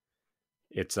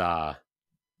it's I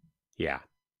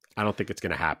don't think it's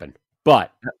going to happen.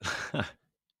 But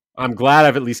I'm glad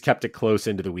I've at least kept it close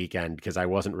into the weekend because I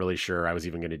wasn't really sure I was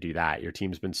even going to do that. Your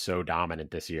team's been so dominant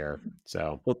this year.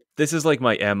 So, well, this is like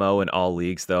my MO in all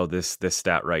leagues, though. This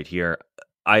stat right here.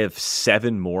 I have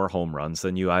 7 more home runs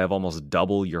than you. I have almost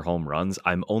double your home runs.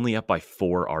 I'm only up by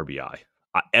 4 RBI.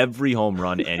 Every home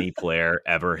run any player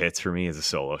ever hits for me is a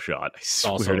solo shot. I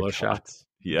swear all solo shots.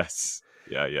 Yes.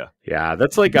 Yeah.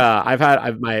 That's like I've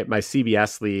my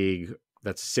CBS league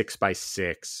that's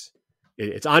 6x6.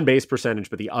 It's on base percentage,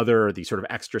 but the sort of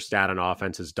extra stat on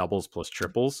offense is doubles plus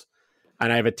triples.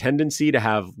 And I have a tendency to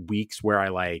have weeks where I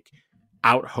like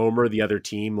out homer the other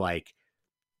team like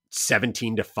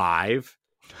 17-5,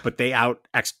 but they out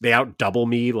double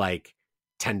me like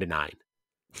 10-9. And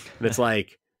it's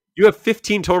like, you have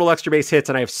 15 total extra base hits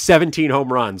and I have 17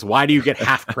 home runs. Why do you get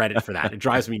half credit for that? It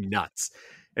drives me nuts.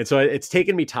 And so it's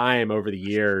taken me time over the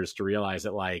years to realize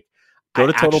that like go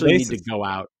to total bases. Need to go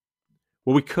out.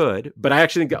 Well, we could, but I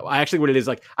actually what it is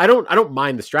like, I don't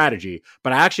mind the strategy,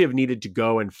 but I actually have needed to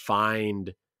go and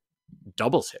find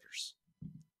doubles hitters.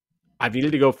 I've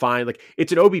needed to go find, like,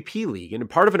 it's an OBP league, and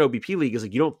part of an OBP league is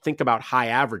like you don't think about high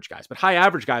average guys, but high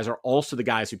average guys are also the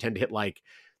guys who tend to hit like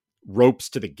ropes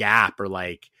to the gap or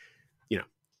like,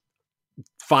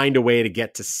 find a way to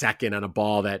get to second on a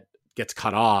ball that gets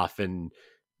cut off. And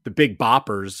the big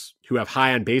boppers who have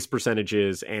high on base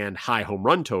percentages and high home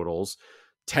run totals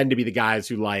tend to be the guys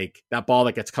who like that ball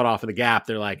that gets cut off in the gap.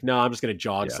 They're like, no, I'm just going to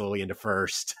jog slowly into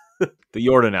first. The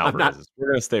Jordan Alvarez. We're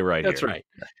going to stay right That's here. Right.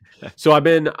 So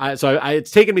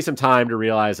it's taken me some time to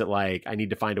realize that like I need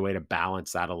to find a way to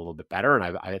balance that a little bit better.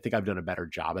 And I think I've done a better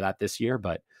job of that this year,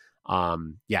 but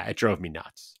it drove me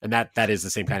nuts. And that is the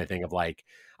same kind of thing of like,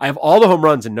 I have all the home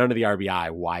runs and none of the RBI.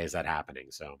 Why is that happening?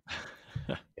 So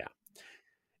yeah.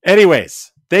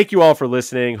 Anyways, thank you all for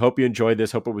listening. Hope you enjoyed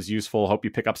this. Hope it was useful. Hope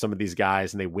you pick up some of these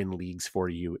guys and they win leagues for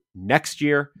you next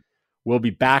year. We'll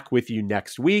be back with you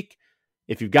next week.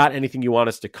 If you've got anything you want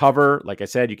us to cover, like I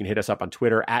said, you can hit us up on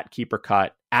Twitter at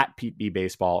KeeperCut, at Pete B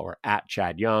Baseball, or at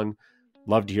Chad Young.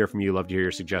 Love to hear from you. Love to hear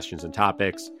your suggestions and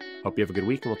topics. Hope you have a good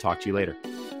week, and we'll talk to you later.